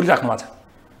उहाँले चाहिँ बोलिराख्नु भएको छ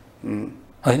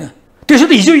होइन त्यसो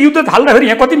त हिजो युद्ध थाल्दाखेरि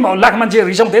यहाँ कति लाख मान्छे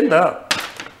रिसाउँथे नि त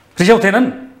रिसाउँथेनन्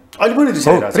अहिले पनि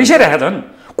रिसाइरहेका छन्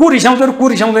को रिसाउँछ र को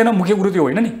रिसाउँदैन मुख्य कुरो त्यो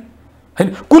होइन नि होइन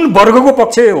कुन वर्गको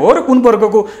पक्ष हो र कुन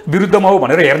वर्गको विरुद्धमा हो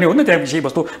भनेर हेर्ने हो नि त्यहाँ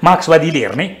विषयवस्तु मार्क्सवादीले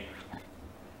हेर्ने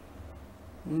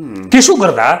त्यसो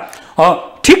गर्दा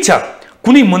ठिक छ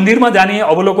कुनै मन्दिरमा जाने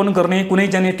अवलोकन गर्ने कुनै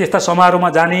जाने त्यस्ता समारोहमा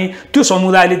जाने त्यो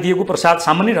समुदायले दिएको प्रसाद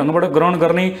सामान्य ढङ्गबाट ग्रहण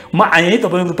गर्ने म आएँ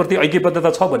तपाईँहरूप्रति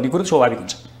ऐक्यबद्धता छ भन्ने कुरो स्वाभाविक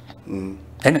हुन्छ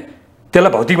होइन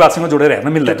त्यसलाई भौतिकवादसँग जोडेर हेर्न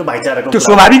मिल्दैन त्यो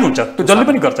स्वाभाविक हुन्छ त्यो जसले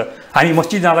पनि गर्छ हामी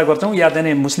मस्जिद जाँदा गर्छौँ या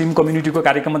जाने मुस्लिम कम्युनिटीको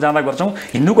कार्यक्रममा जाँदा गर्छौँ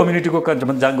हिन्दू कम्युनिटीको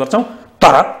गर्छौँ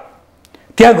तर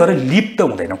त्यहाँ गएर लिप्त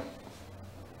हुँदैनौँ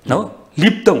हो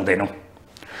लिप्त हुँदैनौँ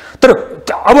तर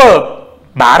अब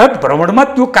भारत भ्रमणमा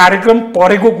त्यो कार्यक्रम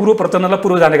परेको कुरो प्रचण्डलाई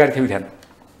पूर्व जानकारी थियो थिएन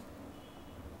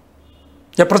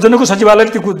या प्रचण्डको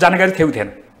सचिवालयले त्यो जानकारी थियो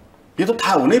थिएन यो त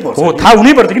थाहा हुनै पर्छ हो थाहा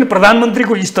हुनै पर्छ किन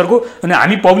प्रधानमन्त्रीको स्तरको अनि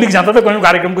हामी पब्लिक जाँदा त कयौँ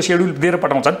कार्यक्रमको सेड्युल दिएर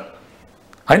पठाउँछन्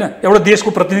होइन एउटा देशको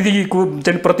प्रतिनिधिको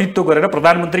चाहिँ प्रतिनिधित्व गरेर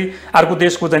प्रधानमन्त्री अर्को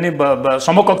देशको चाहिँ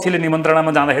समकक्षीले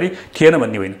निमन्त्रणामा जाँदाखेरि थिएन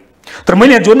भन्ने होइन तर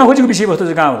मैले यहाँ जोड्न खोजेको विषयवस्तु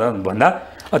चाहिँ कहाँ हुँदा भन्दा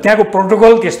त्यहाँको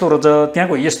प्रोटोकल त्यस्तो रहेछ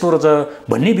त्यहाँको यस्तो रहेछ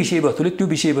भन्ने विषयवस्तुले त्यो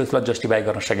विषयवस्तुलाई जस्टिफाई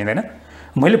गर्न सकिँदैन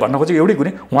मैले भन्न खोजेको एउटै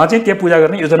कुनै उहाँ चाहिँ त्यहाँ पूजा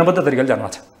गर्ने योजनाबद्ध तरिकाले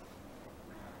जानुभएको छ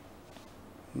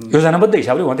योजनाबद्ध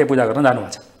हिसाबले उहाँ त्यहाँ पूजा गर्न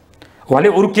जानुभएको छ उहाँले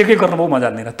अरू के गर्नुभयो म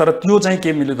जान्दिनँ तर त्यो चाहिँ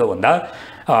के मिल्यो त भन्दा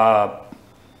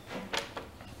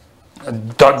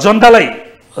जनतालाई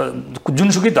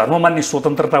जुनसुकै धर्म मान्ने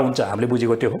स्वतन्त्रता हुन्छ हामीले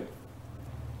बुझेको त्यो हो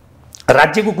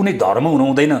राज्यको कुनै धर्म हुनु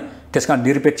हुँदैन त्यसका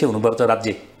निरपेक्ष हुनुपर्छ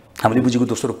राज्य हामीले बुझेको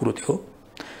दोस्रो कुरो त्यो हो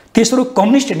तेस्रो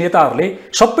कम्युनिस्ट नेताहरूले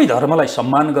सबै धर्मलाई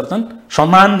सम्मान गर्छन्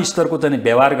समान स्तरको चाहिँ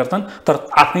व्यवहार गर्छन् तर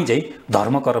आफ्नै चाहिँ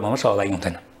धर्म कर्ममा सहभागी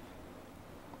हुँदैन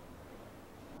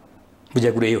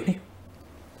बुझेको कुरो यही हो नि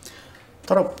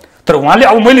तर उहाँले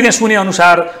अब मैले त्यहाँ सुने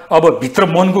अनुसार अब भित्र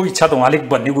मनको इच्छा त उहाँले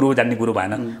भन्ने कुरो जान्ने कुरो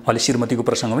भएन उहाँले श्रीमतीको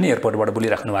प्रसङ्ग पनि एयरपोर्टबाट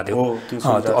बोलिराख्नु भएको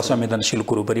थियो त्यो असंवेदनशील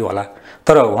कुरो पनि होला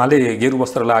तर उहाँले गेरु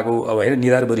वस्त्र लगाएको अब होइन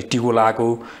निधारभरि टिको लगाएको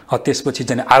त्यसपछि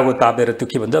चाहिँ आगो तापेर त्यो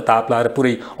के भन्छ ताप लगाएर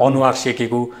पुरै अनुहार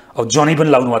सेकेको अब जनै पनि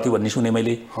लाउनु भएको थियो भन्ने सुने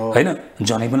मैले होइन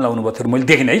जनै पनि लाउनु भएको थियो मैले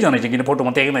देखिनँ है जनै चाहिँ किन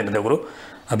फोटोमा देखेन त्यो कुरो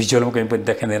भिजुअलमा कहीँ पनि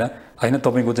देखिँदैन होइन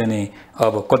तपाईँको चाहिँ नि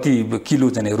अब कति किलो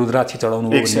चाहिँ रुद्राक्षी चढाउनु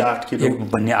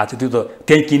भन्ने आएको त्यो त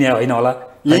त्यहीँ किने होइन होला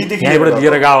यहीँबाट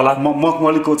लिएर गयो होला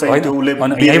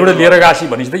यहीँबाट लिएर गएपछि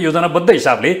भनेपछि त योजनाबद्ध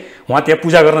हिसाबले उहाँ त्यहाँ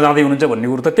पूजा गर्न जाँदै हुनुहुन्छ भन्ने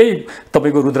कुरो त त्यही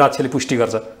तपाईँको रुद्राक्षले पुष्टि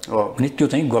गर्छ भने त्यो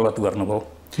चाहिँ गलत गर्नुभयो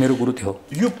मेरो कुरो त्यो हो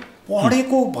यो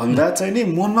पढेको भन्दा चाहिँ नि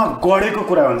मनमा गढेको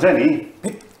कुरा हुन्छ नि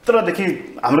भित्रदेखि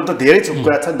हाम्रो त धेरै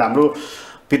कुरा छ हाम्रो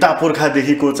पिता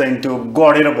पुर्खादेखिको चाहिँ त्यो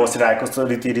गढेर बसिरहेको छ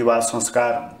रीतिरिवाज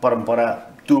संस्कार परम्परा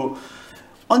त्यो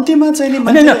अन्त्यमा चाहिँ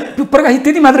नि प्रकाश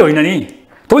त्यति मात्रै होइन नि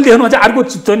तपाईँले देख्नु चाहिँ अर्को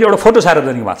चाहिँ एउटा फोटो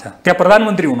सार्वजनिक भएको छ त्यहाँ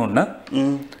प्रधानमन्त्री हुनुहुन्न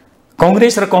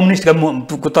कङ्ग्रेस र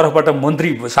कम्युनिस्टको तर्फबाट मन्त्री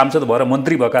सांसद भएर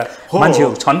मन्त्री भएका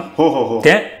मान्छेहरू छन्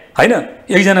त्यहाँ होइन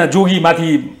एकजना जोगी माथि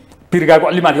पिर्गाको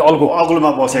अलि माथि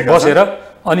अग्लोमा बसेर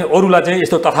अनि अरूलाई चाहिँ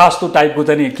यस्तो तथास्तो टाइपको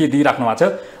चाहिँ के दिइराख्नु भएको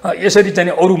छ यसरी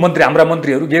चाहिँ अरू मन्त्री हाम्रा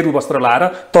मन्त्रीहरू गेरु वस्त्र लगाएर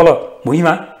तल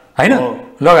भुइँमा होइन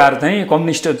लगाएर चाहिँ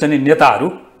कम्युनिस्ट चाहिँ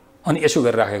नेताहरू अनि यसो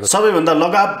गरिराखेको सबैभन्दा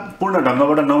लगावपूर्ण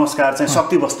ढङ्गबाट नमस्कार चाहिँ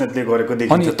शक्ति बस्नेतले गरेको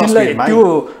देखिन्छ तिनलाई त्यो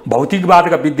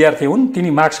भौतिकवादका विद्यार्थी हुन् तिनी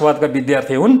मार्क्सवादका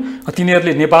विद्यार्थी हुन्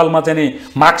तिनीहरूले नेपालमा चाहिँ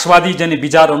मार्क्सवादी चाहिँ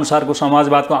विचार अनुसारको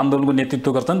समाजवादको आन्दोलनको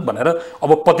नेतृत्व गर्छन् भनेर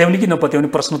अब पत्याउने कि नपत्याउने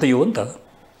प्रश्न त यो हो नि त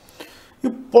यो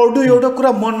पढ्नु एउटा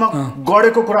कुरा मनमा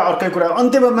गढेको कुरा अर्कै कुरा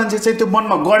अन्त्यमा मान्छे चाहिँ त्यो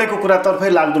मनमा गढेको कुरातर्फै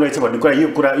लाग्दो रहेछ भन्ने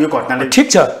कुरा यो घटनाले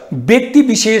ठिक छ व्यक्ति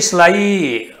विशेषलाई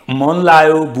मन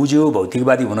लायो बुझ्यो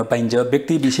भौतिकवादी हुन पाइन्छ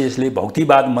व्यक्ति विशेषले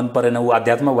भौतिकवाद मन परेन ऊ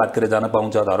आध्यात्मवादतिर जान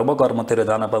पाउँछ धर्म कर्मतिर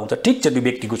जान पाउँछ ठिक छ त्यो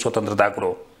व्यक्तिको स्वतन्त्रता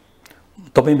कुरो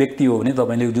तपाईँ व्यक्ति हो भने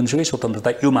तपाईँले जुनसुकै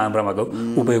स्वतन्त्रता यो मामलामा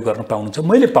उपयोग गर्न पाउनुहुन्छ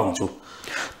मैले पाउँछु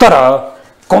तर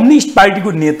कम्युनिस्ट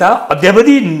पार्टीको नेता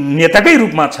अद्यावधि नेताकै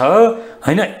रूपमा छ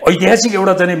हैन ऐतिहासिक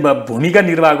एउटा चाहिँ भूमिका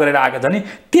निर्वाह गरेर आएका छन् नि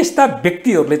त्यस्ता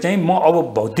व्यक्तिहरूले चाहिँ म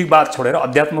अब भौतिकवाद छोडेर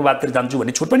अध्यात्मवादतिर जान्छु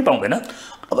भन्ने छुट पनि पाउँदैन।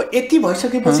 अब यति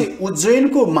भइसकेपछि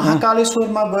उज्जैनको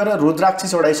महाकालेश्वरमा गएर रुद्राक्ष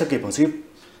चढाइसकेपछि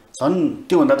झन्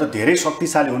त्योभन्दा त धेरै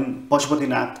शक्तिशाली हुन्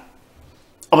पशुपतिनाथ।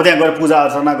 अब त्यहाँ गएर पूजा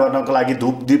अर्चना गर्नको लागि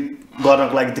धूप दीप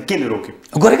गर्नको लागि त केले रोक्यो?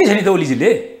 गरेकै छैन त ओलीजीले।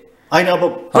 होइन अब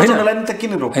प्रचण्डलाई नि त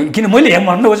किन रोक्यो? किन मैले यहाँ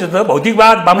भन्नु खोजेँ त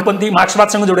भौतिकवाद वामपन्थी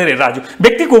मार्क्सवादसँग जोडेर हेरेर आएको छु।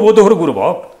 व्यक्तिको हो दोहोरो कुरो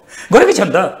भयो। गरेकै छ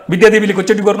नि त। विद्यादेवीले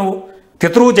कचोटि गर्नुभयो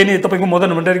त्यत्रो चाहिँ तपाईँको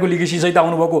मदन भण्डारीको लिगेसीसहित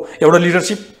आउनुभएको एउटा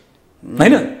लिडरसिप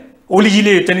होइन।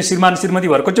 ओलीजीले चाहिँ श्रीमान श्रीमती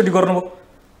भएर कचोटि गर्नुभयो।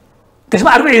 त्यसमा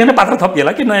अर्को एकजना पात्र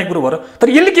थपिएला कि नयाँ कुरो भएर। तर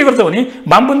यसले के गर्छ भने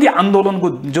वामपन्थी आन्दोलनको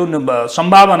जुन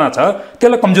सम्भावना छ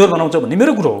त्यसलाई कमजोर बनाउँछ भन्ने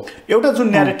मेरो कुरो हो। एउटा जुन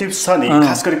न्यारेटिभ छ नि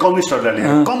खास गरी कम्युनिस्टहरूलाई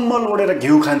लिएर कम्मल ओढेर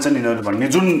घिउ खान्छन् यिनीहरू भन्ने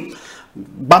जुन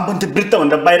वामपन्थी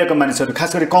वृत्तभन्दा बाहिरका मानिसहरू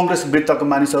खास गरी कङ्ग्रेस वृत्तका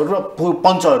मानिसहरू र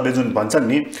पञ्चहरूले जुन भन्छन्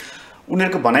नि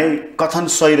उनीहरूको भनाइ कथन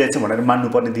सही रहेछ भनेर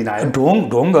मान्नुपर्ने दिन आयो।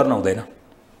 ढोङ गर्न हुँदैन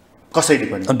कसैले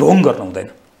पनि ढोङ गर्न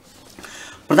हुँदैन।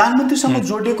 प्रधानमन्त्रीसँग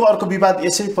जोडिएको अर्को विवाद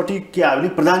यसैपट्टि के आयो भने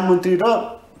प्रधानमन्त्री र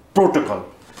प्रोटोकल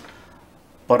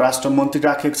परराष्ट्र मन्त्री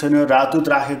राखेको छैन राजदूत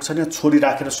राखेको छैन छोरी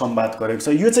राखेर संवाद गरेको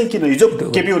छ। यो चाहिँ किन? हिजो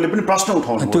केपी ओलीले पनि प्रश्न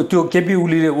उठाउनु त्यो केपी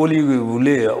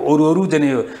ओलीले अरू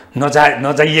चाहिँ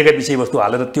नजाइएका विषयवस्तु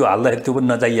हालेर त्यो हाल्दाखेरि त्यो पनि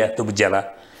नजाइया त्यो बुझ्याला।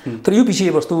 तर यो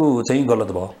विषयवस्तु चाहिँ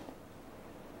गलत भयो।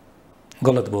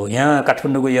 यहाँ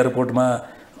काठमाडौँको एयरपोर्टमा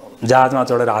जहाजमा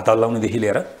चढेर हात हल्लाउनेदेखि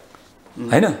लिएर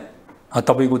होइन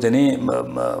तपाईँको चाहिँ नि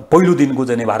पहिलो दिनको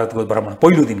चाहिँ भारतको भ्रमण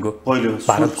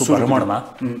भारतको भ्रमणमा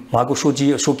उहाँको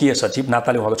स्वकीय सचिव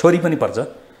नाताले उहाँको छोरी पनि पर्छ।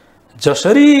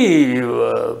 जसरी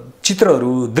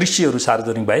चित्रहरू दृश्यहरू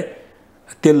सार्वजनिक भए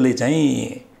त्यसले चाहिँ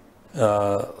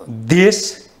देश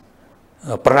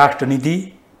परराष्ट्र नीति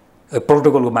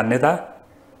प्रोटोकलको मान्यता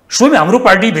स्वयं हाम्रो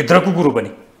पार्टीभित्रको कुरो पनि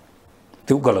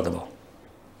त्यो गलत भयो।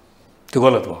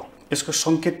 यसको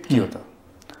सङ्केत के हो त?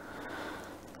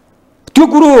 त्यो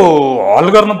कुरो हल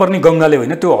गर्नुपर्ने गङ्गाले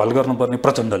होइन त्यो हल गर्नुपर्ने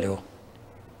प्रचण्डले हो।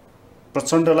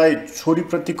 प्रचण्डलाई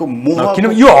छोरीप्रतिको मोह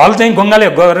किनभने यो हल चाहिँ गङ्गाले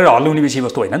गरेर हल हुने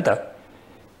विषयवस्तु होइन नि त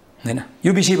होइन।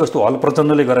 यो विषयवस्तु हल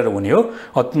प्रचण्डले गरेर हुने हो।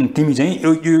 तिमी चाहिँ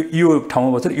यो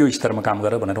ठाउँमा बसेर यो स्तरमा काम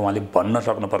गर भनेर उहाँले भन्न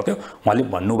सक्नु पर्थ्यो। उहाँले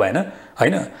भन्नु भएन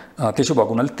होइन। त्यसो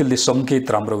भएको हुनाले त्यसले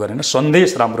सङ्केत राम्रो गरेन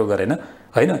सन्देश राम्रो गरेन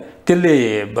होइन। त्यसले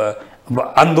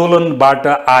आन्दोलनबाट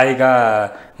आएका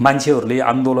मान्छेहरूले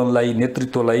आन्दोलनलाई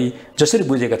नेतृत्वलाई जसरी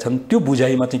बुझेका छन् त्यो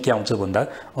बुझाइमा चाहिँ के आउँछ भन्दा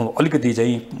अलिकति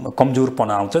चाहिँ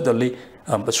कमजोरपना आउँछ जसले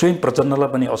स्वयं प्रचण्डलाई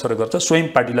पनि असर गर्छ स्वयं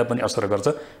पार्टीलाई पनि असर गर्छ।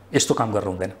 यस्तो काम गरेर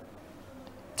हुँदैन।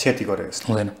 क्षति गरे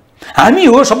हुँदैन। हामी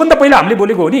हो सबभन्दा पहिला हामीले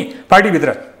बोलेको हो नि पार्टीभित्र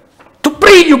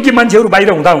थुप्रै योग्य मान्छेहरू बाहिर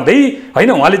हुँदै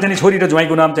होइन उहाँले चाहिँ छोरी र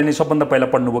ज्वाइँको नाम चाहिँ सबभन्दा पहिला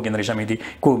पढ्नुभयो केन्द्रीय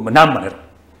समितिको नाम भनेर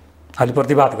उहाँले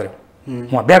प्रतिवाद गर्यो।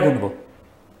 उहाँ ब्याक हुनुभयो।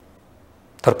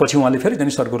 तर पछि उहाँले फेरि चाहिँ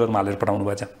सर्कुलरमा हालेर पठाउनु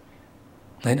भएछ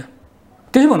होइन।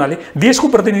 त्यसो हुनाले देशको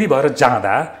प्रतिनिधि भएर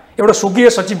जाँदा एउटा स्वकीय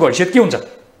सचिवको हैसियत के हुन्छ?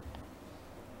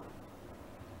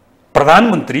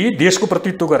 प्रधानमन्त्री देशको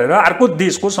प्रतिनिधित्व गरेर अर्को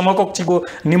देशको समकक्षीको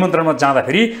निमन्त्रणमा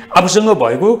जाँदाखेरि आफूसँग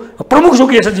भएको प्रमुख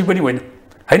स्वकीय सचिव पनि होइन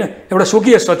होइन। एउटा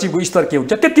स्वकीय सचिवको स्तर के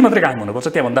हुन्छ त्यति मात्रै कायम हुनुपर्छ।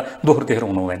 त्यहाँभन्दा दोहोरो तेह्रो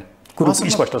हुनु हुँदैन। कुरो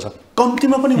स्पष्ट छ।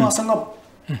 कम्तीमा पनि उहाँसँग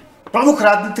प्रमुख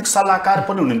राजनीतिक सल्लाहकार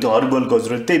पनि हुनुहुन्थ्यो हरगोल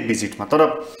गजरेल त्यही भिजिटमा। तर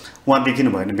उहाँ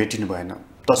देखिनु भएन भेटिनु भएन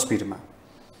तस्बिरमा।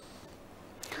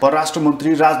 परराष्ट्र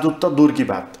मन्त्री राजदूत त दूर की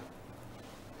बात।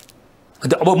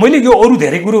 अब मैले यो अरू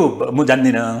धेरै कुरो म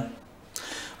जान्दिनँ।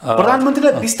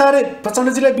 प्रधानमन्त्रीलाई बिस्तारै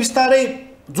प्रचण्डजीलाई बिस्तारै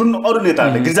जुन अरू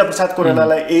नेताहरूले गिरिजाप्रसाद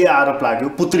कोइरालालाई आरोप लाग्यो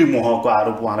पुत्री मोहको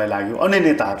आरोप उहाँलाई लाग्यो अन्य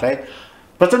नेताहरूलाई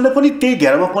प्रचण्ड पनि त्यही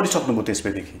घेरामा परिसक्नुभयो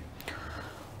त्यसपछि।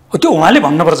 त्यो उहाँले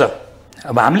भन्नुपर्छ।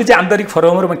 अब हामीले चाहिँ आन्तरिक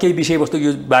फोरमहरूमा केही विषयवस्तु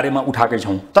यो बारेमा उठाएकै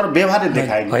छौँ तर व्यवहारले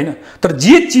देखाएन होइन। तर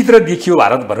जे चित्र देखियो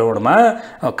भारत भ्रमणमा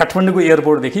काठमाडौँको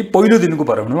एयरपोर्टदेखि पहिलो दिनको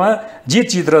भ्रमणमा जे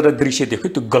चित्र र दृश्य देख्यो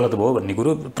त्यो गलत भयो भन्ने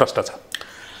कुरो प्रश्न छ।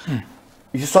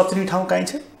 यो सचिने ठाउँ कहीँ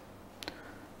छ?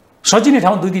 सजिने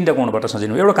ठाउँ दुई तिनवटा कोणबाट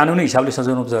सजिनु। एउटा कानुनी हिसाबले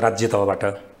सजाउनु पर्छ राज्य तहबाट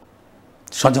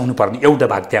सजाउनु पर्ने एउटा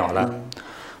भाग त्यहाँ होला।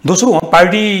 दोस्रो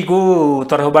पार्टीको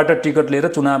तर्फबाट टिकट लिएर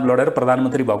चुनाव लडेर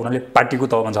प्रधानमन्त्री भएको हुनाले पार्टीको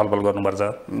तहमा छलफल गर्नुपर्छ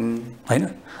होइन।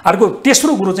 अर्को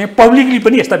तेस्रो कुरो चाहिँ पब्लिकली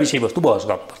पनि यस्ता विषयवस्तु बहस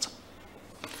गर्नुपर्छ।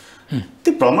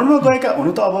 त्यो भ्रमणमा गएका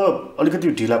हुनु त अब अलिकति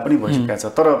ढिला पनि भइसकेका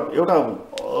छ। तर एउटा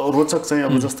रोचक चाहिँ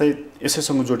अब जस्तै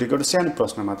यसैसँग जोडेको एउटा सानो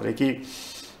प्रश्न मात्रै कि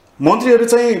मन्त्रीहरू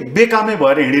चाहिँ बेकामै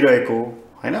भएर हिँडिरहेको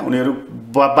होइन। उनीहरू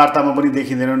वार्तामा पनि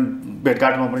देखिँदैनन्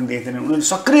भेटघाटमा पनि देखिँदैनन्। उनीहरू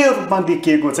सक्रिय रूपमा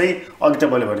देखिएको चाहिँ अघि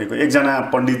तपाईँले भनेको एकजना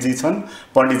पण्डितजी छन्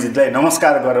पण्डितजीलाई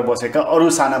नमस्कार गरेर बसेका अरू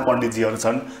साना पण्डितजीहरू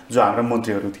छन् जो हाम्रा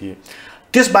मन्त्रीहरू थिए।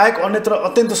 त्यसबाहेक अन्यत्र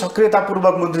अत्यन्त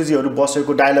सक्रियतापूर्वक मन्त्रीजीहरू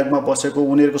बसेको डायलगमा बसेको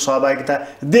उनीहरूको सहभागिता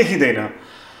देखिँदैन।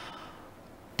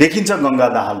 देखिन्छ गङ्गा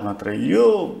दाहाल मात्रै। यो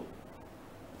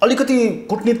अलिकति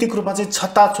कूटनीतिक रूपमा चाहिँ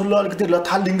छत्ताछुल्लो अलिकति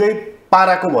लथालिङ्गै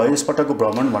पाराको भयो यसपटकको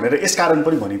भ्रमण भनेर यसकारण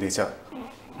पनि भनिँदैछ।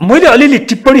 मैले अलिअलि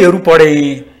टिप्पणीहरू पढेँ,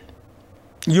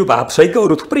 यो भावसहितका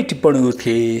अरू थुप्रै टिप्पणीहरू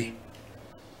थिए।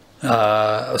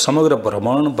 समग्र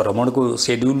भ्रमणको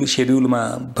सेड्युलमा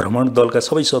भ्रमण दलका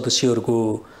सबै सदस्यहरूको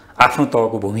आफ्नो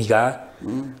तहको भूमिका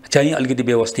चाहिँ अलिकति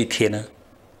व्यवस्थित थिएन।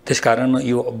 त्यसकारण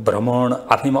यो भ्रमण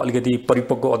आफैमा अलिकति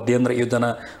परिपक्व अध्ययन र योजना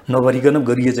नगरिकन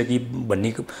गरिएछ कि भन्ने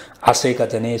आशयका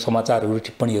चाहिँ समाचारहरू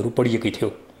टिप्पणीहरू पढिएकै थियो।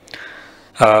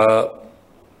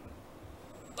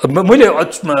 मैले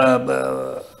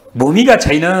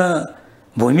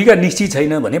भूमिका निश्चित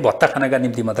छैन भने भत्ता खानाका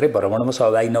निम्ति मात्रै भ्रमणमा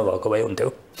सहभागी नभएको भए हुन्थ्यो,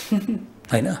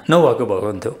 होइन? नभएको भएको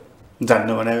हुन्थ्यो,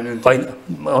 जान्नु भने होइन,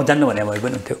 जान्नु भने भए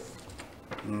पनि हुन्थ्यो।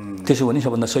 त्यसो भने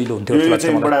सबभन्दा सहिलो हुन्थ्यो।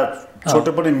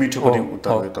 छोटो पनि मिठो पनि उत्तर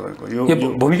हो तपाईँको। यो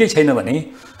भूमिकै छैन भने,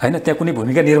 होइन, त्यहाँ कुनै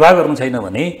भूमिका निर्वाह गर्नु छैन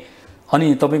भने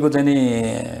अनि तपाईँको चाहिँ नि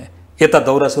यता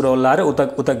दौरा सुरुवाल लाएर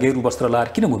उता गेरु वस्त्र लाएर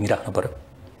किन घुमिराख्नु पर्यो?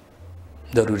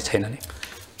 जरुरी छैन नि।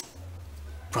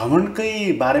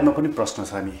 भ्रमणकै बारेमा पनि प्रश्न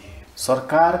छ नि।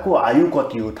 सरकारको आयु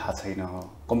कति हो थाहा छैन।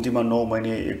 कम्तीमा 9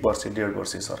 महिने 1 वर्ष 1.5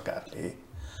 वर्ष सरकारले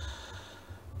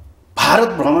भारत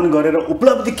भ्रमण गरेर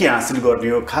उपलब्धि के हासिल गर्ने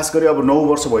हो? खास गरी अब 9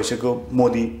 वर्ष भइसक्यो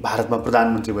मोदी भारतमा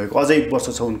प्रधानमन्त्री भएको, अझै 1 वर्ष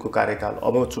छ उनको कार्यकाल।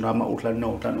 अब चुनावमा उठ्लान्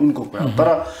नउठ्लान् उनको कुरा, तर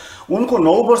उनको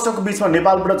 9 वर्षको बिचमा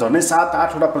नेपालबाट झन्डै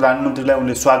 7-8 वटा प्रधानमन्त्रीलाई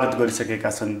उनले स्वागत गरिसकेका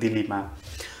छन् दिल्लीमा।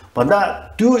 भन्दा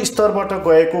त्यो स्तरबाट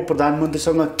गएको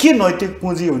प्रधानमन्त्रीसँग के नैतिक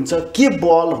पुँजी हुन्छ, के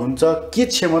बल हुन्छ, के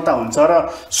क्षमता हुन्छ र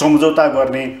सम्झौता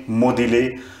गर्ने मोदीले?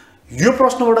 यो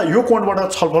प्रश्नबाट, यो कोणबाट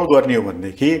छलफल गर्ने हो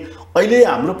भनेदेखि अहिले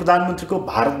हाम्रो प्रधानमन्त्रीको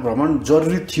भारत भ्रमण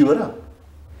जरुरी थियो र?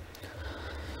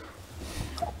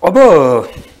 अब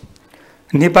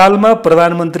नेपालमा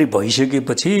प्रधानमन्त्री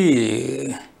भइसकेपछि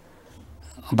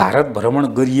भारत भ्रमण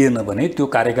गरिएन भने त्यो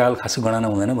कार्यकाल खास गणना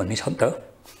हुँदैन भन्ने छ नि त।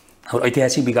 हाम्रो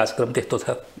ऐतिहासिक विकासक्रम त्यस्तो छ।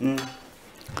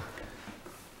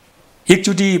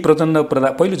 एकचोटि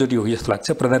पहिलोचोटि हो जस्तो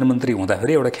लाग्छ प्रधानमन्त्री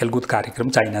हुँदाखेरि एउटा खेलकुद कार्यक्रम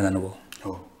चाइना जानुभयो।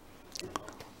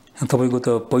 तपाईँको त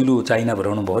पहिलो चाइना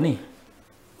भ्रमण भयो नि,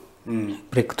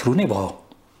 ब्रेक थ्रु नै भयो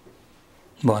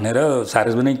भनेर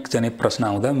सार्वजनिक चाहिँ प्रश्न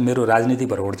आउँदा मेरो राजनीतिक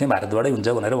भ्रमण चाहिँ भारतबाटै हुन्छ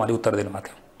भनेर उहाँले उत्तर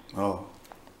दिनुभएको थियो,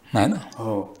 होइन?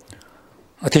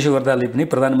 त्यसो गर्दाले पनि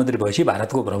प्रधानमन्त्री भएपछि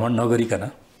भारतको भ्रमण नगरिकन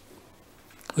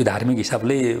उयो धार्मिक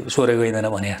हिसाबले स्वर्ग गइँदैन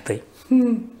भने जस्तै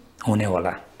हुने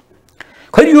होला।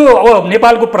 खै यो अब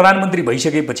नेपालको प्रधानमन्त्री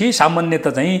भइसकेपछि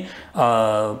सामान्यतः चाहिँ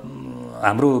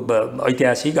हाम्रो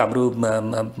ऐतिहासिक, हाम्रो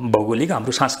भौगोलिक,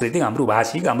 हाम्रो सांस्कृतिक, हाम्रो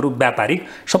भाषिक, हाम्रो व्यापारिक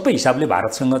सबै हिसाबले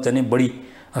भारतसँग चाहिँ बढी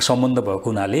सम्बन्ध भएको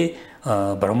हुनाले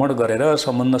भ्रमण गरेर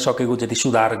सम्बन्ध सकेको जति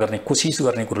सुधार गर्ने कोसिस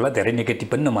गर्ने कुरोलाई धेरै नेगेटिभ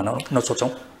पनि नसोचौँ।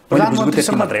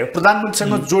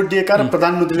 प्रधानमन्त्रीसँग जोडिएका र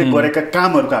प्रधानमन्त्रीले गरेका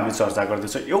कामहरूको हामी चर्चा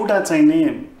गर्दैछौँ। एउटा चाहिँ नि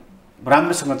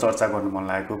राम्रोसँग चर्चा गर्नु मन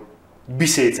लागेको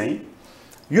विषय चाहिँ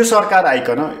यो सरकार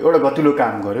आइकन एउटा गतिलो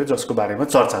काम गर्यो जसको बारेमा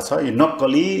चर्चा छ। यो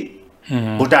नक्कली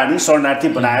भुटानी शरणार्थी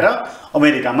बनाएर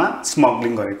अमेरिकामा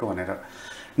स्मग्लिङ गरेको भनेर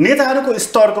नेताहरूको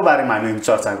स्तरको बारेमा हामी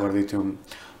चर्चा गर्दै थियौँ।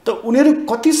 त उनीहरू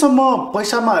कतिसम्म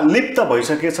पैसामा लिप्त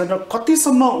भइसकेछन् र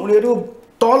कतिसम्म उनीहरू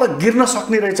तल गिर्न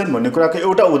सक्ने रहेछन् भन्ने कुराको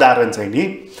एउटा उदाहरण चाहिँ नि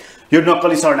यो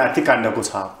नक्कली शरणार्थी काण्डको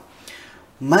छ।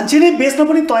 मान्छे नै बेच्न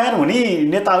पनि तयार हुने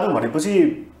नेताहरू भनेपछि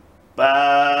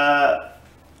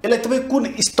यसलाई तपाईँ कुन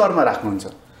स्तरमा राख्नुहुन्छ?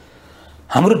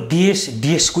 हाम्रो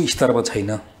देशको स्तरमा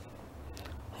छैन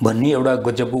भन्ने एउटा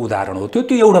गजबको उदाहरण हो। त्यो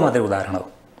एउटा मात्रै उदाहरण हो।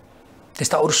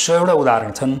 त्यस्ता अरू 100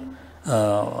 उदाहरण छन्।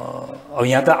 अब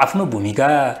यहाँ त आफ्नो भूमिका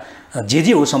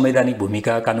जे हो, संवैधानिक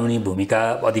भूमिका, कानुनी भूमिका,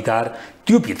 अधिकार,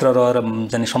 त्यो भित्र रहेर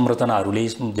जाने संरचनाहरूले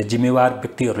जिम्मेवार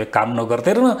व्यक्तिहरूले काम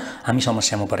नगर्दै र हामी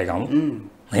समस्यामा परेका हौँ,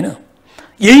 होइन?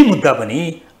 यही मुद्दा पनि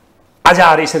आज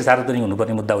आएर यसरी सार्वजनिक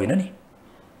हुनुपर्ने मुद्दा होइन नि।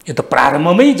 यो त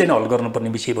प्रारम्भमै चाहिँ हल गर्नुपर्ने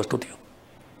विषयवस्तु थियो।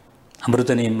 हाम्रो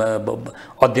चाहिँ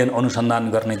अध्ययन अनुसन्धान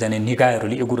गर्ने चाहिँ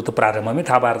निकायहरूले यो कुरो त प्रारम्भमै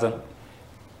थाहा पार्छन्,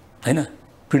 होइन?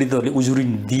 पीडितहरूले उजुरी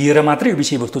दिएर मात्रै यो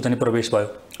विषयवस्तु चाहिँ प्रवेश भयो।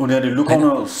 उनीहरूले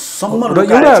लुकाउन सम्म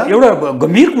एउटा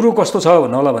गम्भीर कुरो कस्तो छ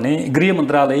भन्नु होला भने गृह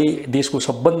मन्त्रालय देशको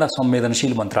सबभन्दा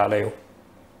संवेदनशील मन्त्रालय हो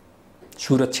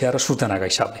सुरक्षा र सूचनाका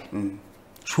हिसाबले।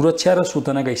 सुरक्षा र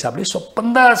सूचनाका हिसाबले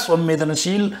सबभन्दा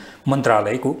संवेदनशील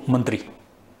मन्त्रालयको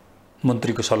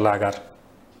मन्त्रीको सल्लाहकार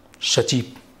सचिव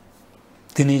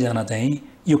तिनैजना चाहिँ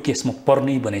यो केसमा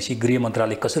पर्ने भनेपछि गृह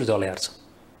मन्त्रालय कसरी चलाइहाल्छ,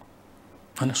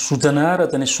 होइन? सूचना र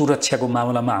चाहिँ सुरक्षाको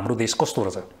मामलामा हाम्रो देश कस्तो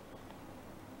रहेछ?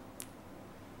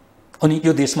 अनि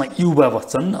यो देशमा युवा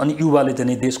बस्छन् अनि युवाले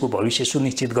चाहिँ देशको भविष्य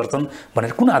सुनिश्चित गर्छन्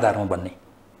भनेर कुन आधारमा भन्ने,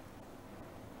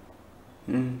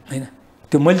 होइन?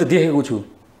 त्यो मैले त देखेको छु।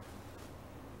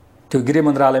 त्यो गृह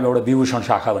मन्त्रालयमा एउटा विभूषण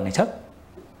शाखा भन्ने छ,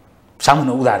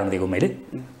 सामान्य उदाहरण दिएको मैले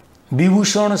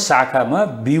विभूषण शाखामा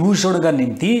विभूषणका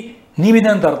निम्ति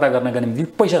निवेदन दर्ता गर्नका निम्ति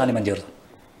पैसा खाने मान्छेहरू छन्।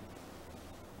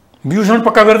 विभूषण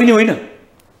पक्का गरिदिने होइन,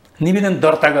 निवेदन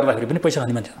दर्ता गर्दाखेरि पनि पैसा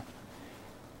खाने मान्छे छन्।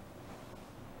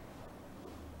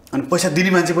 अनि पैसा दिने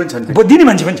मान्छे पनि छन्, दिने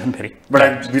मान्छे पनि छन्। फेरि बडा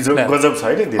गजब छ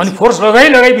हैन। अनि फोर्स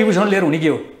लगाई विभूषण लिएर हुने के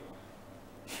हो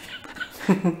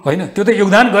होइन? त्यो त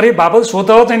योगदान गरे बापत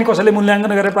स्वतः चाहिँ कसैले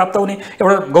मूल्याङ्कन गरेर प्राप्त हुने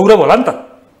एउटा गौरव होला नि त।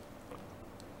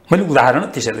 मैले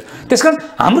उदाहरण त्यसैले त्यसकारण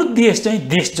हाम्रो देश चाहिँ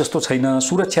देश जस्तो छैन,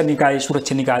 सुरक्षा निकाय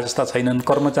जस्ता छैनन्,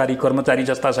 कर्मचारी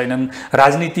जस्ता छैनन्,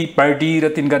 राजनीतिक पार्टी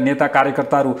र तिनका नेता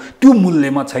कार्यकर्ताहरू त्यो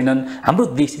मूल्यमा छैनन्। हाम्रो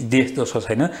देश जस्तो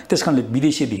छैन, त्यसकारणले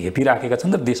विदेशीले हेपिराखेका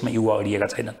छन् र देशमा युवा अडिएका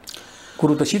छैनन्।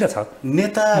 कुरो त सिधा छ।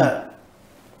 नेता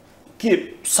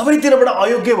के सबैतिरबाट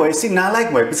अयोग्य भएपछि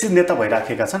नालायक भएपछि नेता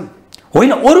भइराखेका छन्?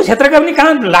 होइन, अरू क्षेत्रका पनि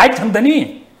कहाँ लायक छन् त नि?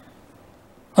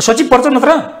 सचिव पर्छ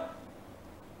नत्र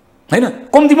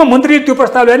होइन? कम्तीमा मन्त्रीले त्यो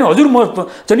प्रस्ताव ल्याएन, हजुर म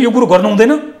चाहिँ यो कुरो गर्नु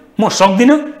हुँदैन, म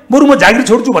सक्दिनँ, बरु म जागिर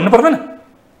छोड्छु भन्नु पर्दैन?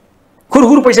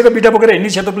 खुरखुर पैसाको बिटा बोकेर हिँड्ने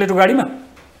सेतो प्लेटको गाडीमा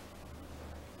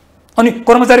अनि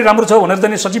कर्मचारी राम्रो छ भनेर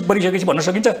चाहिँ सचिव बनिसकेपछि भन्न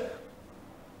सकिन्छ?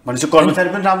 भनेपछि कर्मचारी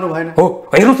पनि राम्रो भएन हो।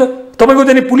 हेर्नुहोस् त, तपाईँको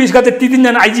चाहिँ पुलिसका चाहिँ ती 3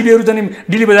 जना आइजिपीहरू चाहिँ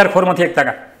दिल्ली बजार खोरमा थिए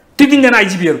एकताका, ती 3 जना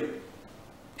आइजिपीहरू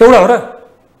एउटा हो र?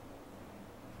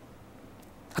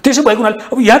 त्यसो भएको हुनाले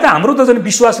अब यहाँ त हाम्रो त झन्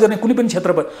विश्वास गर्ने कुनै पनि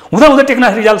क्षेत्र हुँदा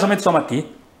टेकनाथ रिजाल समेत समात थिए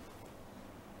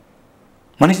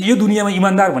भनेपछि यो दुनियाँमा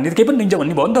इमान्दार भन्ने त केही पनि दिन्छ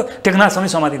भन्ने भयो नि त। टेकनाथ समेत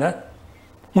समाति था।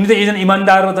 उनी त एकजना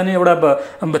इमान्दार र चाहिँ एउटा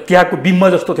त्यागको बिम्ब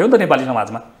जस्तो थियो नि त नेपाली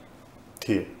समाजमा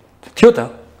थियो त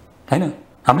होइन?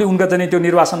 हामीले उनका चाहिँ त्यो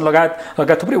निर्वासन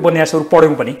लगायतका थुप्रै उपन्यासहरू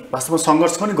पढ्यौँ पनि, वास्तवमा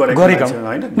सङ्घर्ष पनि गरेका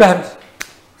होइन?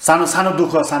 सानो सानो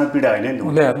दुःख सानो पीडा होइन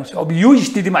नि। हेर्नुहोस् अब यो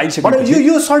स्थितिमा आइसक्यो।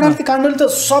 यो शरणार्थी काण्डले त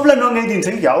सबलाई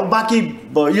नङ्गाइदिन्छ कि अब बाँकी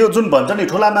यो जुन भन्छ नि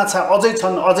ठुला माछा अझै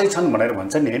छन् भनेर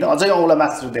भन्छ नि होइन? अझै औँला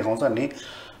माछा देखाउँछ नि।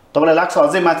 तपाईँलाई लाग्छ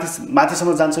अझै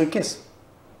माथिसम्म जान्छ यो केस?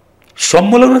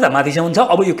 सम्मलग्न त माथिसम्म छ।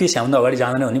 अब यो केस हामीभन्दा अगाडि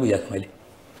जाँदैन भन्ने बुझाएको मैले।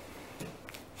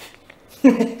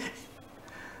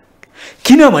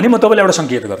 किनभने म तपाईँलाई एउटा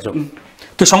सङ्केत गर्छु,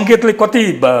 त्यो सङ्केतले कति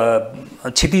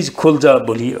क्षितिज खोल्छ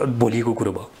भोलिको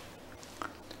कुरो भयो।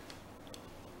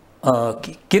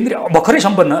 केन्द्रीय भर्खरै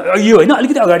सम्पन्न यो होइन,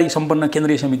 अलिकति अगाडि सम्पन्न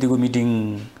केन्द्रीय समितिको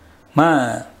मिटिङमा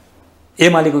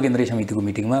एमालेको केन्द्रीय समितिको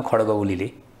मिटिङमा खड्ग ओलीले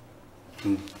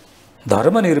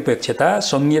धर्मनिरपेक्षता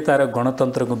संहिता र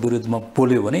गणतन्त्रको विरुद्धमा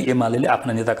बोल्यो भने एमाले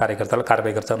आफ्ना नेता कार्यकर्तालाई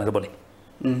कारबाही गर्छ भनेर बोले।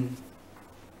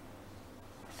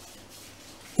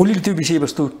 ओलीले त्यो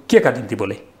विषयवस्तु के का निम्ति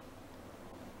बोले?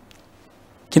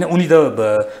 किन उनी त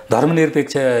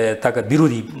धर्मनिरपेक्षताका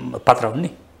विरोधी पात्र हुन् नि,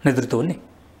 नेतृत्व हुन् नि।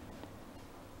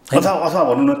 अथवा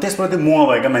भनौँ न त्यसप्रति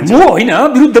मोह भएका मान्छे? मोह होइन,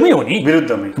 विरुद्धमै हो नि।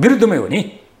 विरुद्धमै हो नि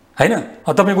होइन?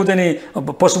 तपाईँको चाहिँ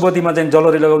पशुपतिमा चाहिँ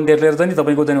जलरी लगाउने लिएर चाहिँ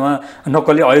तपाईँको चाहिँ उहाँ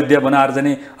नक्कली अयोध्या बनाएर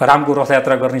चाहिँ रामको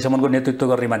रथयात्रा गर्नेसम्मको नेतृत्व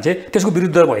गर्ने मान्छे त्यसको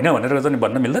विरुद्ध होइन भनेर चाहिँ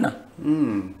भन्न मिल्दैन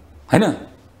होइन?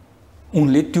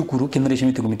 उनले त्यो कुरो केन्द्रीय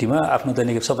समितिको मिटिङमा आफ्नो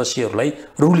चाहिँ सदस्यहरूलाई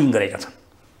रुलिङ गरेका छन्,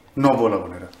 नबोल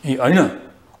भनेर। होइन,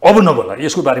 अब नबोल,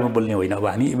 यसको बारेमा बोल्ने होइन। अब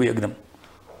हामी एकदम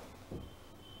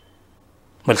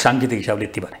मैले साङ्केतिक हिसाबले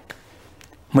यति भने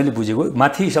मैले बुझेको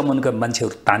माथिसम्मका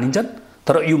मान्छेहरू तानिन्छन्,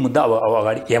 तर यो मुद्दा अब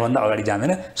अगाडि यहाँभन्दा अगाडि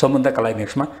जाँदैन। सबभन्दा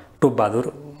क्लाइमेक्समा टोपबहादुर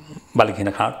बालखिन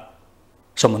खाँड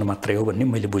सम्बन्ध मात्रै हो भन्ने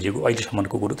मैले बुझेको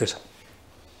अहिलेसम्मको कुरो त्यो छ।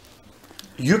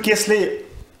 यो केसले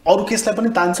अरू केसलाई पनि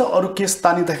तान्छ, अरू केस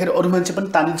तानिँदाखेरि अरू मान्छे पनि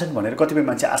तानिन्छन् भनेर कतिपय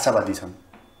मान्छे आशावादी छन्।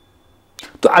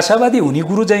 त्यो आशावादी हुने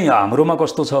कुरो चाहिँ हाम्रोमा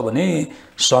कस्तो छ भने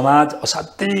समाज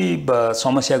असाध्यै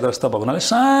समस्याग्रस्त भएको हुनाले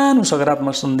सानो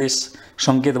सकारात्मक सन्देश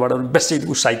सङ्केतबाट पनि बेसै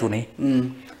उत्साहित हुने,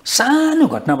 सानो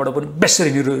घटनाबाट पनि बेसरी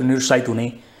निरुत्साहित हुने,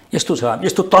 यस्तो छ।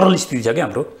 यस्तो तरल स्थिति छ क्या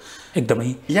हाम्रो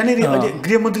एकदमै। यहाँनिर अहिले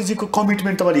गृहमन्त्रीजीको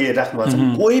कमिटमेन्ट तपाईँले हेरिराख्नु भएको छ,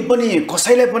 कोही पनि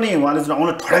कसैलाई पनि उहाँले जुन आउन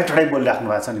ठडाइ बोलिराख्नु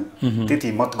भएको छ नि, त्यति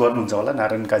मत गर्नुहुन्छ होला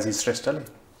नारायण काजी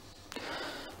श्रेष्ठले?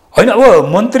 होइन, अब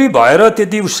मन्त्री भएर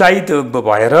त्यति उत्साहित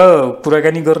भएर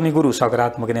कुराकानी गर्ने कुरो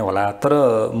सकारात्मक नै होला, तर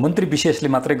मन्त्री विशेषले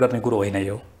मात्रै गर्ने कुरो होइन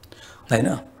यो होइन?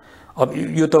 अब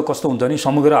यो त कस्तो हुन्छ नि,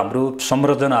 समग्र हाम्रो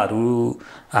संरचनाहरू,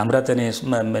 हाम्रा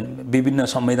चाहिँ विभिन्न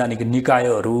संवैधानिक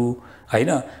निकायहरू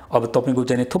होइन, अब तपाईँको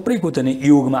चाहिँ थुप्रैको चाहिँ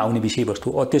योगमा आउने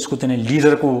विषयवस्तु, त्यसको चाहिँ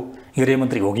लिडरको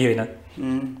गृहमन्त्री हो कि होइन,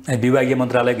 विभागीय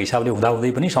मन्त्रालयको हिसाबले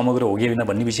हुँदाहुँदै पनि समग्र हो कि होइन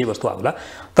भन्ने विषयवस्तु आउला।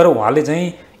 तर उहाँले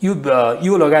चाहिँ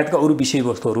यो लगायतका अरू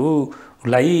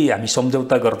विषयवस्तुहरूलाई हामी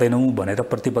सम्झौता गर्दैनौँ भनेर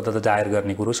प्रतिबद्धता जाहेर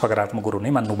गर्ने कुरो सकारात्मक कुरो नै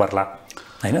मान्नु पर्ला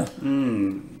होइन?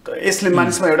 यसले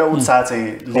मानिसमा एउटा उत्साह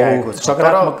चाहिँ ल्याएको छ।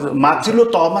 सकारात्मक माथिल्लो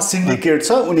तहमा सिन्डिकेट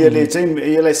छ, उनीहरूले चाहिँ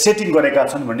यसलाई सेटिङ गरेका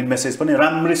छन् भन्ने मेसेज पनि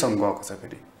राम्रैसँग गएको छ।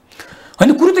 फेरि होइन,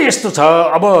 कुरो त यस्तो छ,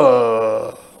 अब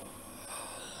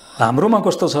हाम्रोमा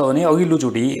कस्तो छ भने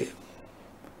अघिल्लोचोटि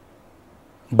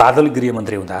बादल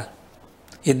गृहमन्त्री हुँदा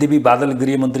यद्यपि बादल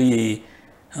गृहमन्त्री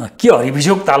के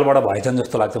हरिविजोग तालबाट भएछन्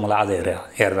जस्तो लाग्छ मलाई आज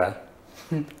हेर्दा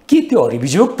के त्यो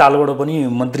हरिविजोग तालबाट पनि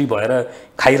मन्त्री भएर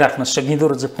खाइराख्न सकिँदो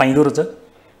रहेछ पाइँदो रहेछ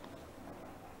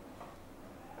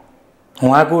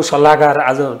उहाँको सल्लाहकार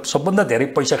आज सबभन्दा धेरै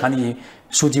पैसा खाने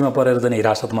सूचीमा परेर चाहिँ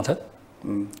हिरासतमा छ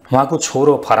उहाँको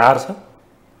छोरो फरार छ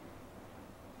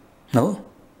हो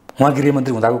उहाँ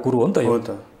गृहमन्त्री हुँदाको कुरो हो नि त यो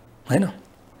हैन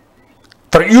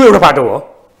तर यो एउटा बाटो हो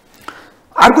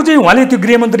अर्को चाहिँ उहाँले त्यो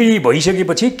गृहमन्त्री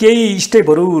भइसकेपछि केही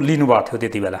स्टेपहरू लिनुभएको थियो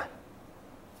त्यति बेला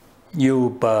यो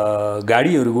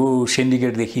गाडीहरूको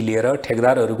सिन्डिकेटदेखि लिएर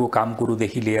ठेकदारहरूको काम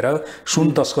कुरोदेखि लिएर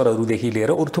सुन तस्करहरूदेखि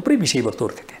लिएर अरू थुप्रै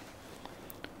विषयवस्तुहरू थिए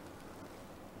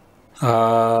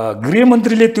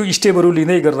गृहमन्त्रीले त्यो स्टेपहरू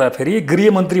लिँदै गर्दाखेरि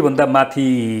गृहमन्त्रीभन्दा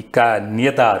माथिका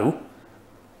नेताहरू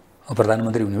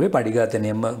प्रधानमन्त्री हुने भए पार्टीका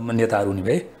नेताहरू हुने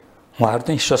भए उहाँहरू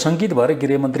चाहिँ सशङ्कित भएर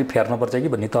गृहमन्त्री फेर्नुपर्छ कि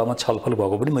भन्ने तहमा छलफल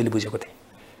भएको पनि मैले बुझेको थिएँ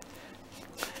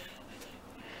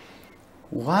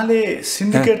उहाँले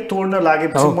सिन्डिकेट तोड्न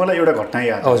लागेपछि मलाई एउटा घटना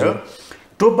याद आउँछ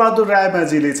टोपबहादुर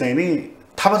रायमाझीले चाहिँ नि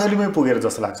थापाथलीमै पुगेर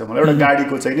जस्तो लाग्छ मलाई एउटा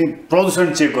गाडीको चाहिँ नि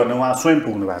प्रदूषण चेक गर्न उहाँ स्वयं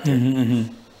पुग्नु भएको थियो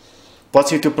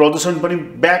पछि त्यो प्रदूषण पनि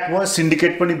ब्याक भयो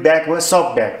सिन्डिकेट पनि ब्याक भयो सब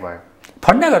ब्याक भयो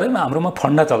फन्डा गरेमा हाम्रोमा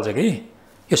फन्डा चल्छ कि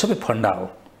यो सबै फन्डा हो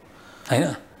हैन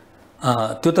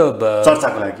त्यो त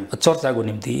चर्चाको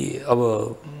निम्ति अब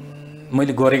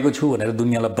मैले गरेको छु भनेर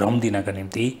दुनियाँलाई भ्रम दिनका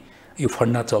निम्ति यो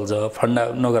फन्डा चल्छ फन्डा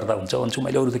नगर्दा हुन्छ भन्छु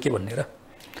मैले अरू त के भन्ने र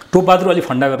टोपबहादुर अलि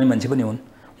फन्डा गर्ने मान्छे पनि हुन्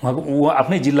उहाँ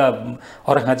आफ्नै जिल्ला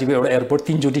अरखाँचीको एउटा एयरपोर्ट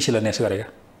 3 चोटि शिलान्यास गरेका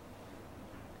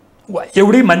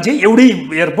एउटै मान्छे एउटै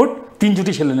एयरपोर्ट 3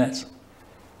 चोटि शिलान्यास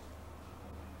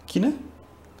किन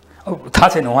अब थाहा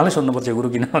छैन उहाँले सोध्नुपर्छ यो कुरो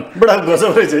किन बडा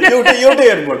गजब रहेछ एउटै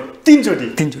एयरपोर्ट 3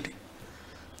 चोटि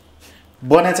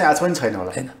बना चाहिँ आज पनि छैन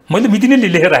होला हैन मैले मिति नै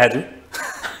लेखेर राखेको छु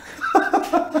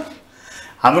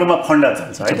हाम्रोमा फन्डा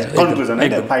चल्छ हैन कन्क्लुजन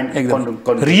हैन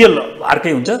रियल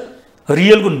अर्कै हुन्छ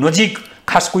रियलको नजिक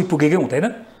खास कोही पुगेकै हुँदैन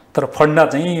तर फन्डा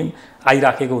चाहिँ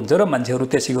आइराखेको हुन्छ र मान्छेहरू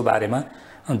त्यसैको बारेमा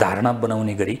धारणा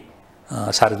बनाउने गरी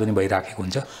सार्वजनिक भइराखेको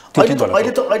हुन्छ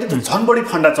अहिले त झन् बढी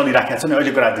फन्डा चलिराखेको छ नि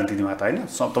अहिलेको राजनीतिमा त हैन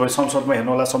तपाईँ संसदमा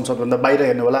हेर्नु होला संसदभन्दा बाहिर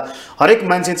हेर्नु होला हरेक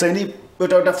मान्छे चाहिँ नि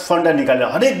एउटा फन्डा निकालेर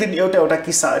हरेक दिन एउटा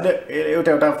किस्सा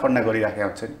एउटा फन्डा गरिराखेको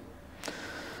हुन्छ नि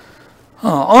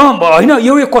होइन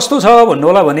यो कस्तो छ भन्नु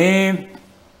होला भने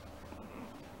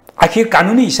आखिर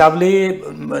कानुनी हिसाबले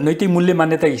नैतिक मूल्य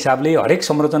मान्यता हिसाबले हरेक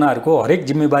संरचनाहरूको हरेक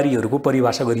जिम्मेवारीहरूको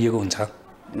परिभाषा गरिएको हुन्छ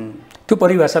त्यो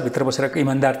परिभाषाभित्र बसेर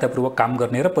इमान्दारितापूर्वक काम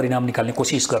गर्ने र परिणाम निकाल्ने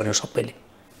कोसिस गर्ने हो सबैले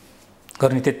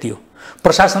गर्ने त्यति हो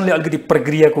प्रशासनले अलिकति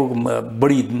प्रक्रियाको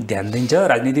बढी ध्यान दिन्छ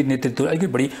राजनीतिक नेतृत्वले अलिकति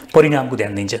बढी परिणामको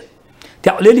ध्यान दिन्छ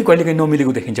त्यहाँ अलिअलि कहिलेकाहीँ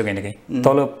नमिलेको देखिन्छ कहीँ न कहीँ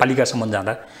तल पालिकासम्म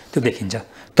जाँदा त्यो देखिन्छ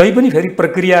तैपनि फेरि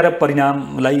प्रक्रिया र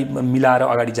परिणामलाई मिलाएर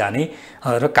अगाडि जाने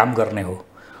र काम गर्ने हो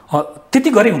त्यति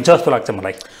गरे हुन्छ जस्तो लाग्छ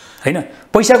मलाई हैन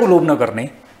पैसाको लोभ नगर्ने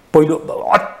पहिलो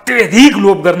अत्यधिक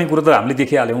लोभ गर्ने कुरो त हामीले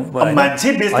देखिहाल्यौँ मान्छे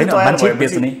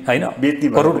बेच्ने हैन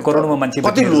करोडमा मान्छे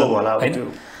हैन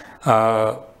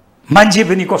मान्छे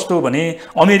पनि कस्तो भने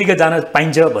अमेरिका जान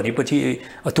पाइन्छ भनेपछि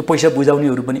त्यो पैसा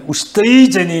बुझाउनेहरू पनि उस्तै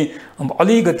चाहिँ नि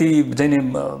अलिकति चाहिँ नि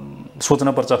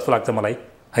सोच्नुपर्छ जस्तो लाग्छ मलाई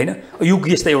हैन युग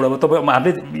यस्तै एउटा हो तपाईँ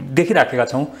हामीले देखिराखेका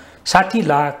छौँ 60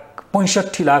 लाख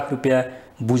 65 लाख रुपियाँ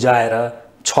बुझाएर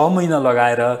 6 महिना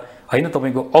लगाएर हैन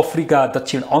तपाईको अफ्रिका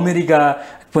दक्षिण अमेरिका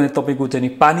पनि तपाईको चाहिँ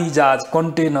पानी जहाज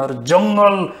कन्टेनर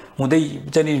जंगल हुँदै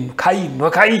चाहिँ खाई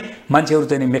नखाई मान्छेहरु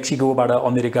चाहिँ मेक्सिकोबाट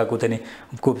अमेरिकाको चाहिँ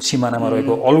को सीमानामा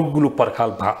रहेको अलगुलो पर्खाल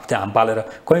त्यहाँ पालेर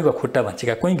कहीँको खुट्टा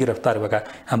भाँचेका कहीँ गिरफ्तार भएका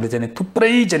हामीले चाहिँ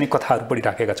थुप्रै चाहिँ कथाहरु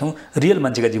पढिराखेका छौं रियल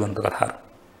मान्छेका जीवनको कथाहरु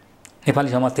नेपाली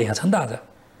समाज त यहाँ छ नि त आज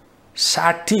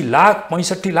 60 लाख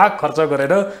 65 लाख खर्च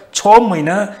गरेर 6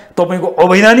 महिना तपाईको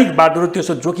अवैधानिक बाटो र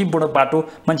त्यसो जोखिमपूर्ण बाटो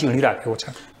मान्छे हिँडिराखेको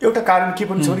छ एउटा कारण के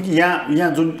पनि छ भने कि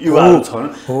यहाँ जुन युवाहरु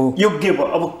छन् योग्य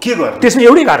अब के गर्ने त्यसमा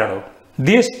एउटै कारण हो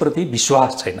देशप्रति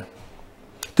विश्वास छैन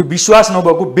त्यो विश्वास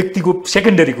नभएको व्यक्तिको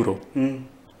सेकेन्डरी कुरो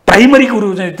प्राइमरी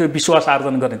कुरो चाहिँ त्यो विश्वास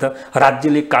आर्जन गर्ने त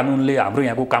राज्यले कानुनले हाम्रो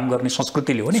यहाँको काम गर्ने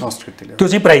संस्कृतिले हो नि त्यो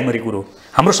चाहिँ प्राइमरी कुरो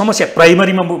हाम्रो समस्या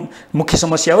प्राइमरीमा मुख्य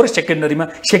समस्या हो र सेकेन्डरीमा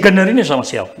सेकेन्डरी नै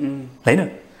समस्या हो हैन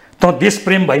त देश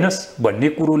प्रेम भइनस् भन्ने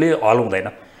कुरोले हल हुँदैन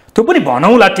त्यो पनि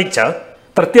भनौला ठीक छ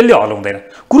तर त्यसले हल हुँदैन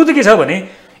कुरो त के छ भने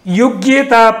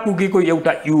योग्यता पुगेको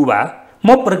एउटा युवा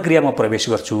म प्रक्रियामा प्रवेश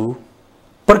गर्छु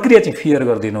प्रक्रिया चाहिँ फियर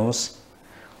गर्दिनुस्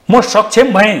म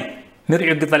सक्षम भएँ मेरो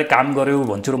योग्यताले काम गर्यो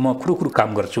भन्छु र म खुरुखुरु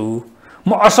काम गर्छु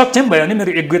म असक्षम भयो भने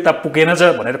मेरो योग्यता पुगेन छ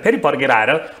भनेर फेरि फर्केर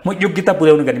आएर म योग्यता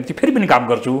पुर्याउनका निम्ति फेरि पनि काम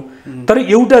गर्छु तर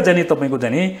एउटा जाने तपाईको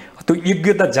जाने त्यो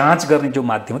योग्यता जाँच गर्ने जो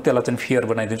माध्यम हो त्यसलाई चाहिँ फियर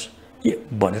बनाइदिनुस्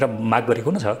भनेर माग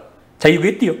गरेको न छ चाहिएको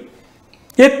यति हो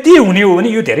यति हुने हो भने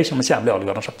यो धेरै समस्या हामीले हल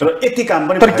गर्न सक्छौँ। तर यति काम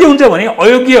पनि तर के हुन्छ भने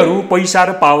अयोग्यहरू पैसा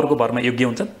र पावरको भरमा योग्य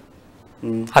हुन्छन्।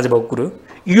 आज भएको कुरो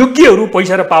योग्यहरू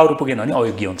पैसा र पावर पुगेन भने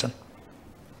अयोग्य हुन्छन्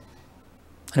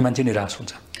अनि मान्छे निराश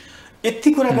हुन्छ।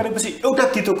 यति कुरा गरेपछि एउटा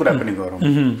तितो कुरा पनि गरौँ।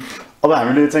 अब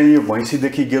हामीले चाहिँ यो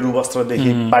भैँसीदेखि गेरु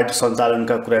वस्त्रदेखि पार्टी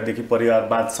सञ्चालनका कुरादेखि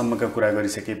परिवारवादसम्मका कुरा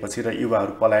गरिसकेपछि र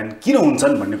युवाहरू पलायन किन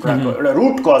हुन्छन् भन्ने कुराको एउटा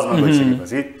रुट कजमा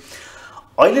गइसकेपछि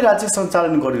अहिले राज्य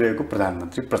सञ्चालन गरिरहेको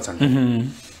प्रधानमन्त्री प्रचण्ड,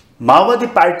 माओवादी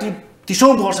पार्टी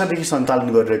 30औं वर्षदेखि सञ्चालन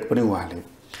गरिरहेको पनि उहाँले,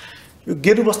 यो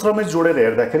गेरु वस्त्रमै जोडेर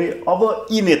हेर्दाखेरि अब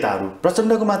यी नेताहरू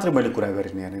प्रचण्डको मात्रै मैले कुरा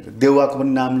गरेँ यहाँनिर, देउवाको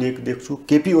पनि नाम लिएको देख्छु,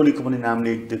 केपी ओलीको पनि नाम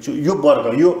लिएको देख्छु, यो वर्ग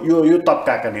यो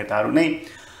तबकाका नेताहरू नै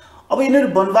अब यिनीहरू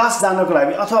वनवास जानको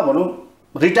लागि अथवा भनौँ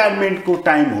रिटायरमेन्टको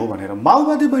टाइम हो भनेर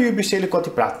माओवादीमा यो विषयले कति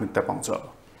प्राथमिकता पाउँछ?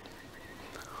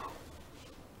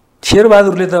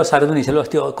 शेरबहादुरले त सार्वजनिक हिसाबले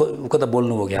अस्ति कता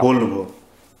बोल्नुभयो क्या? बोल्नुभयो।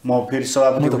 म फेरि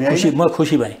सभापति म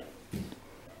खुसी भएँ।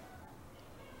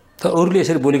 तर अरूले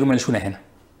यसरी बोलेको मैले सुने छैन।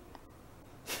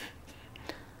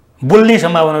 बोल्ने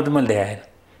सम्भावना त मैले देखाएन।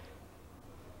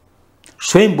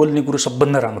 स्वयं बोल्ने कुरो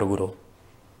सबभन्दा राम्रो कुरो हो।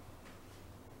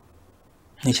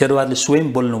 शेरबहादुरले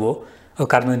स्वयं बोल्नुभयो, अब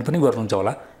कार्यान्वयन पनि गर्नुहुन्छ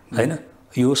होला होइन,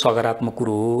 यो सकारात्मक कुरो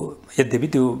हो। यद्यपि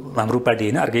त्यो हाम्रो पार्टी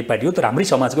होइन, अर्कै पार्टी हो, तर हाम्रै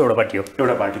समाजको एउटा पार्टी हो।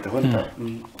 एउटा पार्टी त हो नि त।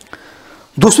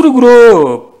 दोस्रो कुरो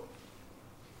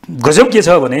गजब के छ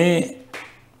भने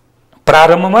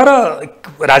प्रारम्भमा र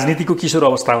राजनीतिको किशोर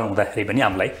अवस्थामा हुँदाखेरि पनि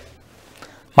हामीलाई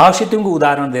माओ सेतुङको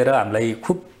उदाहरण दिएर हामीलाई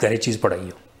खुब धेरै चिज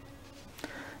पढाइयो।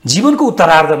 जीवनको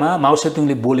उत्तरार्धमा माओ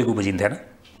सेतुङले बोलेको बुझिन्थेन।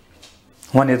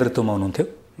 उहाँ नेतृत्वमा हुनुहुन्थ्यो।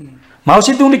 माओ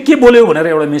सेतुङले के बोल्यो भनेर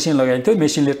एउटा मेसिन लगाइन्थ्यो,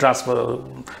 मेसिनले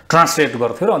ट्रान्सलेट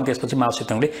गर्थ्यो र अनि त्यसपछि माओ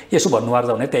सेतुङले यसो भन्नुपर्छ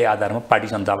भने त्यही आधारमा पार्टी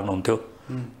सञ्चालन हुन्थ्यो।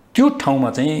 त्यो ठाउँमा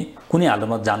चाहिँ कुनै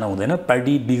हालतमा जान हुँदैन,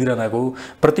 पार्टी बिग्रनको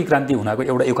प्रतिक्रान्ति हुनको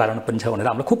एउटा यो कारण पनि छ भनेर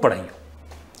हामीलाई खुब पढाइयो।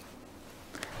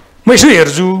 म यसो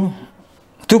हेर्छु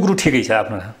त्यो कुरो ठिकै छ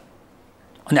आफ्नो,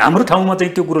 अनि हाम्रो ठाउँमा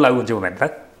चाहिँ त्यो कुरो लागु हुन्छ भने त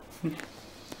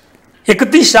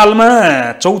 31 सालमा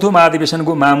चौथो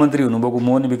महाधिवेशनको महामन्त्री हुनुभएको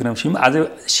मोहन विक्रम सिंह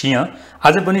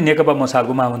आज पनि नेकपा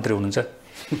मसालको महामन्त्री हुनुहुन्छ।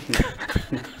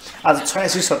 आज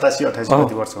 86, 87,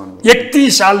 88 वर्ष हुनुभयो।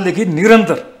 31 सालदेखि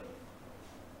निरन्तर,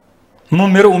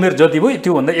 मेरो उमेर जति भयो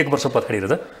त्योभन्दा 1 वर्ष पछाडि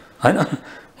रहेछ होइन,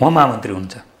 उहाँ महामन्त्री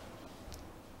हुनुहुन्छ।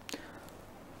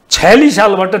 46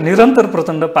 सालबाट निरन्तर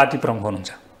प्रचण्ड पार्टी प्रमुख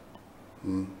हुनुहुन्छ।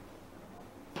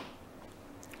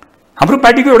 हाम्रो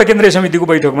पार्टीको एउटा केन्द्रीय समितिको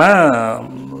बैठकमा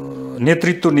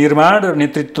नेतृत्व निर्माण र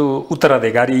नेतृत्व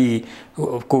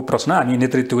उत्तराधिकारीको प्रश्न, हामी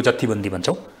नेतृत्वको जत्थीबन्दी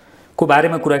भन्छौँ, को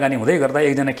बारेमा कुराकानी हुँदै गर्दा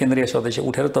एकजना केन्द्रीय सदस्य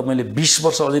उठेर तपाईँले 20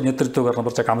 वर्ष अझै नेतृत्व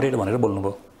गर्नुपर्छ कामरेड भनेर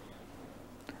बोल्नुभयो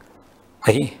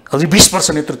है, अझै 20 वर्ष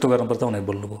नेतृत्व गर्नुपर्छ भनेर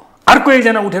बोल्नुभयो। अर्को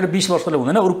एकजना उठेर 20 वर्षले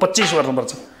हुँदैन अरू 25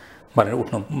 गर्नुपर्छ भनेर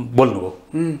बोल्नुभयो।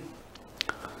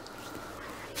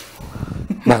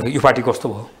 यो पार्टी कस्तो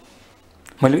भयो?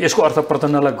 मैले यसको अर्थ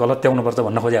प्रचण्डलाई गलत्याउनुपर्छ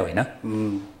भन्न खोजेको होइन,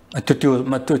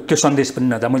 त्यो सन्देश पनि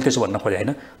नजा, मैले त्यसो भन्न खोजेँ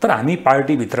होइन। तर हामी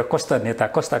पार्टीभित्र कस्ता नेता,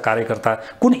 कस्ता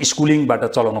कार्यकर्ता, कुन स्कुलिङबाट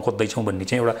चलाउन खोज्दैछौँ भन्ने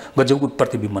चाहिँ एउटा गजबको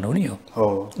प्रतिबिम्बन हो नि यो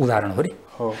उदाहरण हो नि।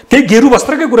 त्यही गेरु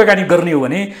वस्त्रकै कुराकानी गर्ने हो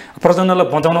भने प्रचण्डलाई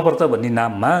बचाउनुपर्छ भन्ने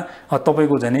नाममा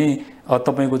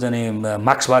तपाईँको जाने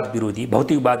मार्क्सवाद विरोधी,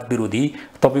 भौतिकवाद विरोधी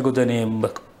तपाईँको जाने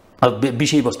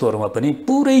विषयवस्तुहरूमा पनि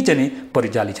पुरै चाहिँ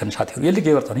परिचालित छन् साथीहरू। यसले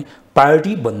के गर्छ भने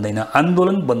पार्टी बन्दैन,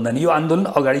 आन्दोलन बन्दैन, यो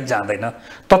आन्दोलन अगाडि जाँदैन।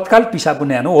 तत्काल पिसाबको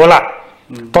न्यानो होला,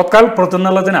 तत्काल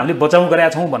प्रचण्डलाई चाहिँ हामीले बचाउ गरेका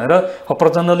छौँ भनेर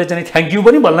प्रचण्डले चाहिँ थ्याङ्क यू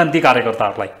पनि भन्लान् ती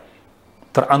कार्यकर्ताहरूलाई,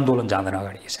 तर आन्दोलन जाँदैन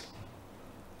अगाडि यसरी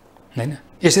होइन।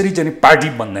 यसरी चाहिँ पार्टी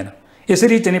बन्दैन।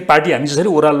 यसरी चाहिँ पार्टी हामी जसरी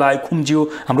ओह्रालो लाग्यो, खुम्चियो,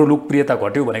 हाम्रो लोकप्रियता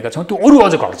घट्यो भनेका छौँ, त्यो अरू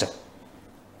अझ घट्छ।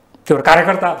 त्यो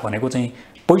कार्यकर्ता भनेको चाहिँ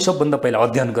सबभन्दा पहिला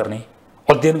अध्ययन गर्ने,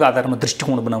 अध्ययनको आधारमा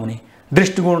दृष्टिकोण बनाउने,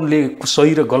 दृष्टिकोणले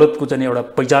सही र गलतको चाहिँ एउटा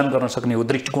पहिचान गर्न सक्ने हो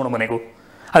दृष्टिकोण भनेको।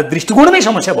 आज दृष्टिकोणमै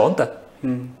समस्या भयो नि त।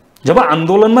 जब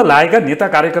आन्दोलनमा लागेका नेता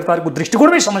कार्यकर्ताहरूको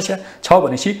दृष्टिकोणमै समस्या छ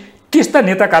भनेपछि त्यस्ता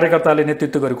नेता कार्यकर्ताले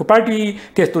नेतृत्व गरेको पार्टी,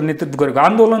 त्यस्तो नेतृत्व गरेको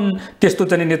आन्दोलन, त्यस्तो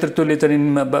चाहिँ नेतृत्वले चाहिँ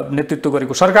नेतृत्व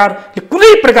गरेको सरकारले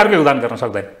कुनै प्रकारको योगदान गर्न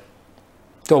सक्दैन।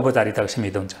 त्यो औपचारिकताको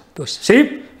सीमित हुन्छ, त्यो सिर्फ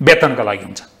वेतनका लागि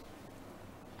हुन्छ,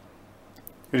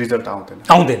 रिजल्ट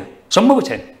आउँदैन, सम्भव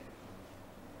छैन।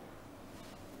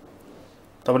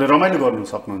 तपाईँले रमाइलो गर्नु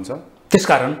सक्नुहुन्छ।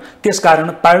 त्यसकारण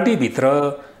पार्टीभित्र,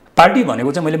 पार्टी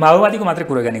भनेको चाहिँ मैले माओवादीको मात्रै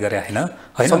कुराकानी गरेँ होइन,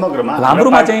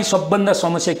 हाम्रोमा चाहिँ सबभन्दा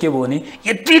समस्या के भयो भने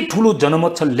यति ठुलो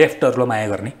जनमत छ लेफ्टहरूलाई माया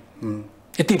गर्ने,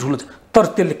 यति ठुलो, तर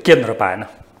त्यसले केन्द्र पाएन।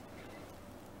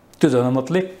 त्यो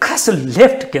जनमतले खास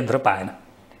लेफ्ट केन्द्र पाएन।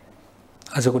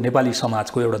 आजको नेपाली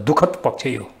समाजको एउटा दुःखद पक्ष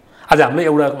यो। आज हामीलाई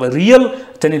एउटा रियल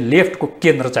चाहिँ लेफ्टको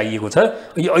केन्द्र चाहिएको छ।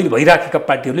 यो अहिले भइराखेका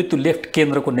पार्टीहरूले त्यो लेफ्ट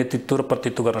केन्द्रको नेतृत्व र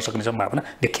प्रतिनिधित्व गर्न सक्ने सम्भावना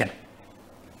देखिएन।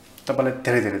 तपाईँलाई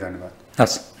धेरै धेरै धन्यवाद।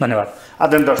 हस्, धन्यवाद।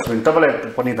 आदरणीय दर्शकवृन्द, तपाईँलाई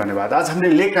पनि धन्यवाद। आज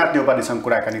हामीले लेखनाथ न्यौपानेसँग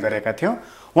कुराकानी गरेका थियौँ।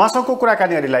 उहाँसँगको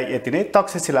कुराकानीहरूलाई यति नै।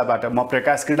 तक्षशिलाबाट म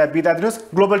प्रकाश गिरीलाई बिदा दिनुहोस्।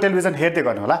 ग्लोबल टेलिभिजन हेर्दै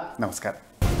गर्नुहोला। नमस्कार।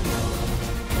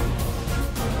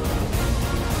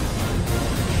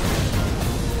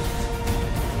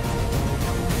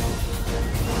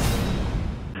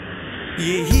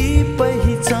 यही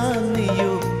पहिचान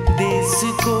यो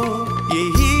देशको,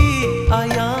 यही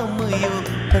आयाम यो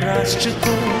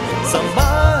राष्ट्रको,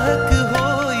 संवाहक हो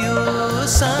यो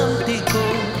शान्तिको,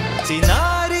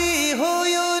 चिनारी हो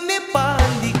यो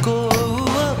नेपालीको,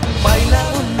 पाइला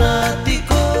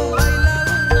उन्नतिको,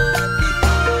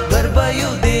 गर्व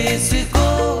यो देशको,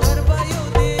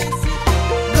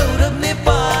 गौरव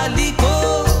नेपालीको,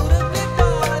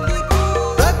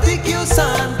 प्रतीक यो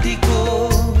शान्तिको।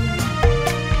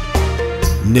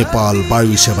 नेपाल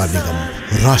वायु सेवा निगम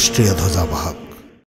राष्ट्रिय ध्वजावाहक।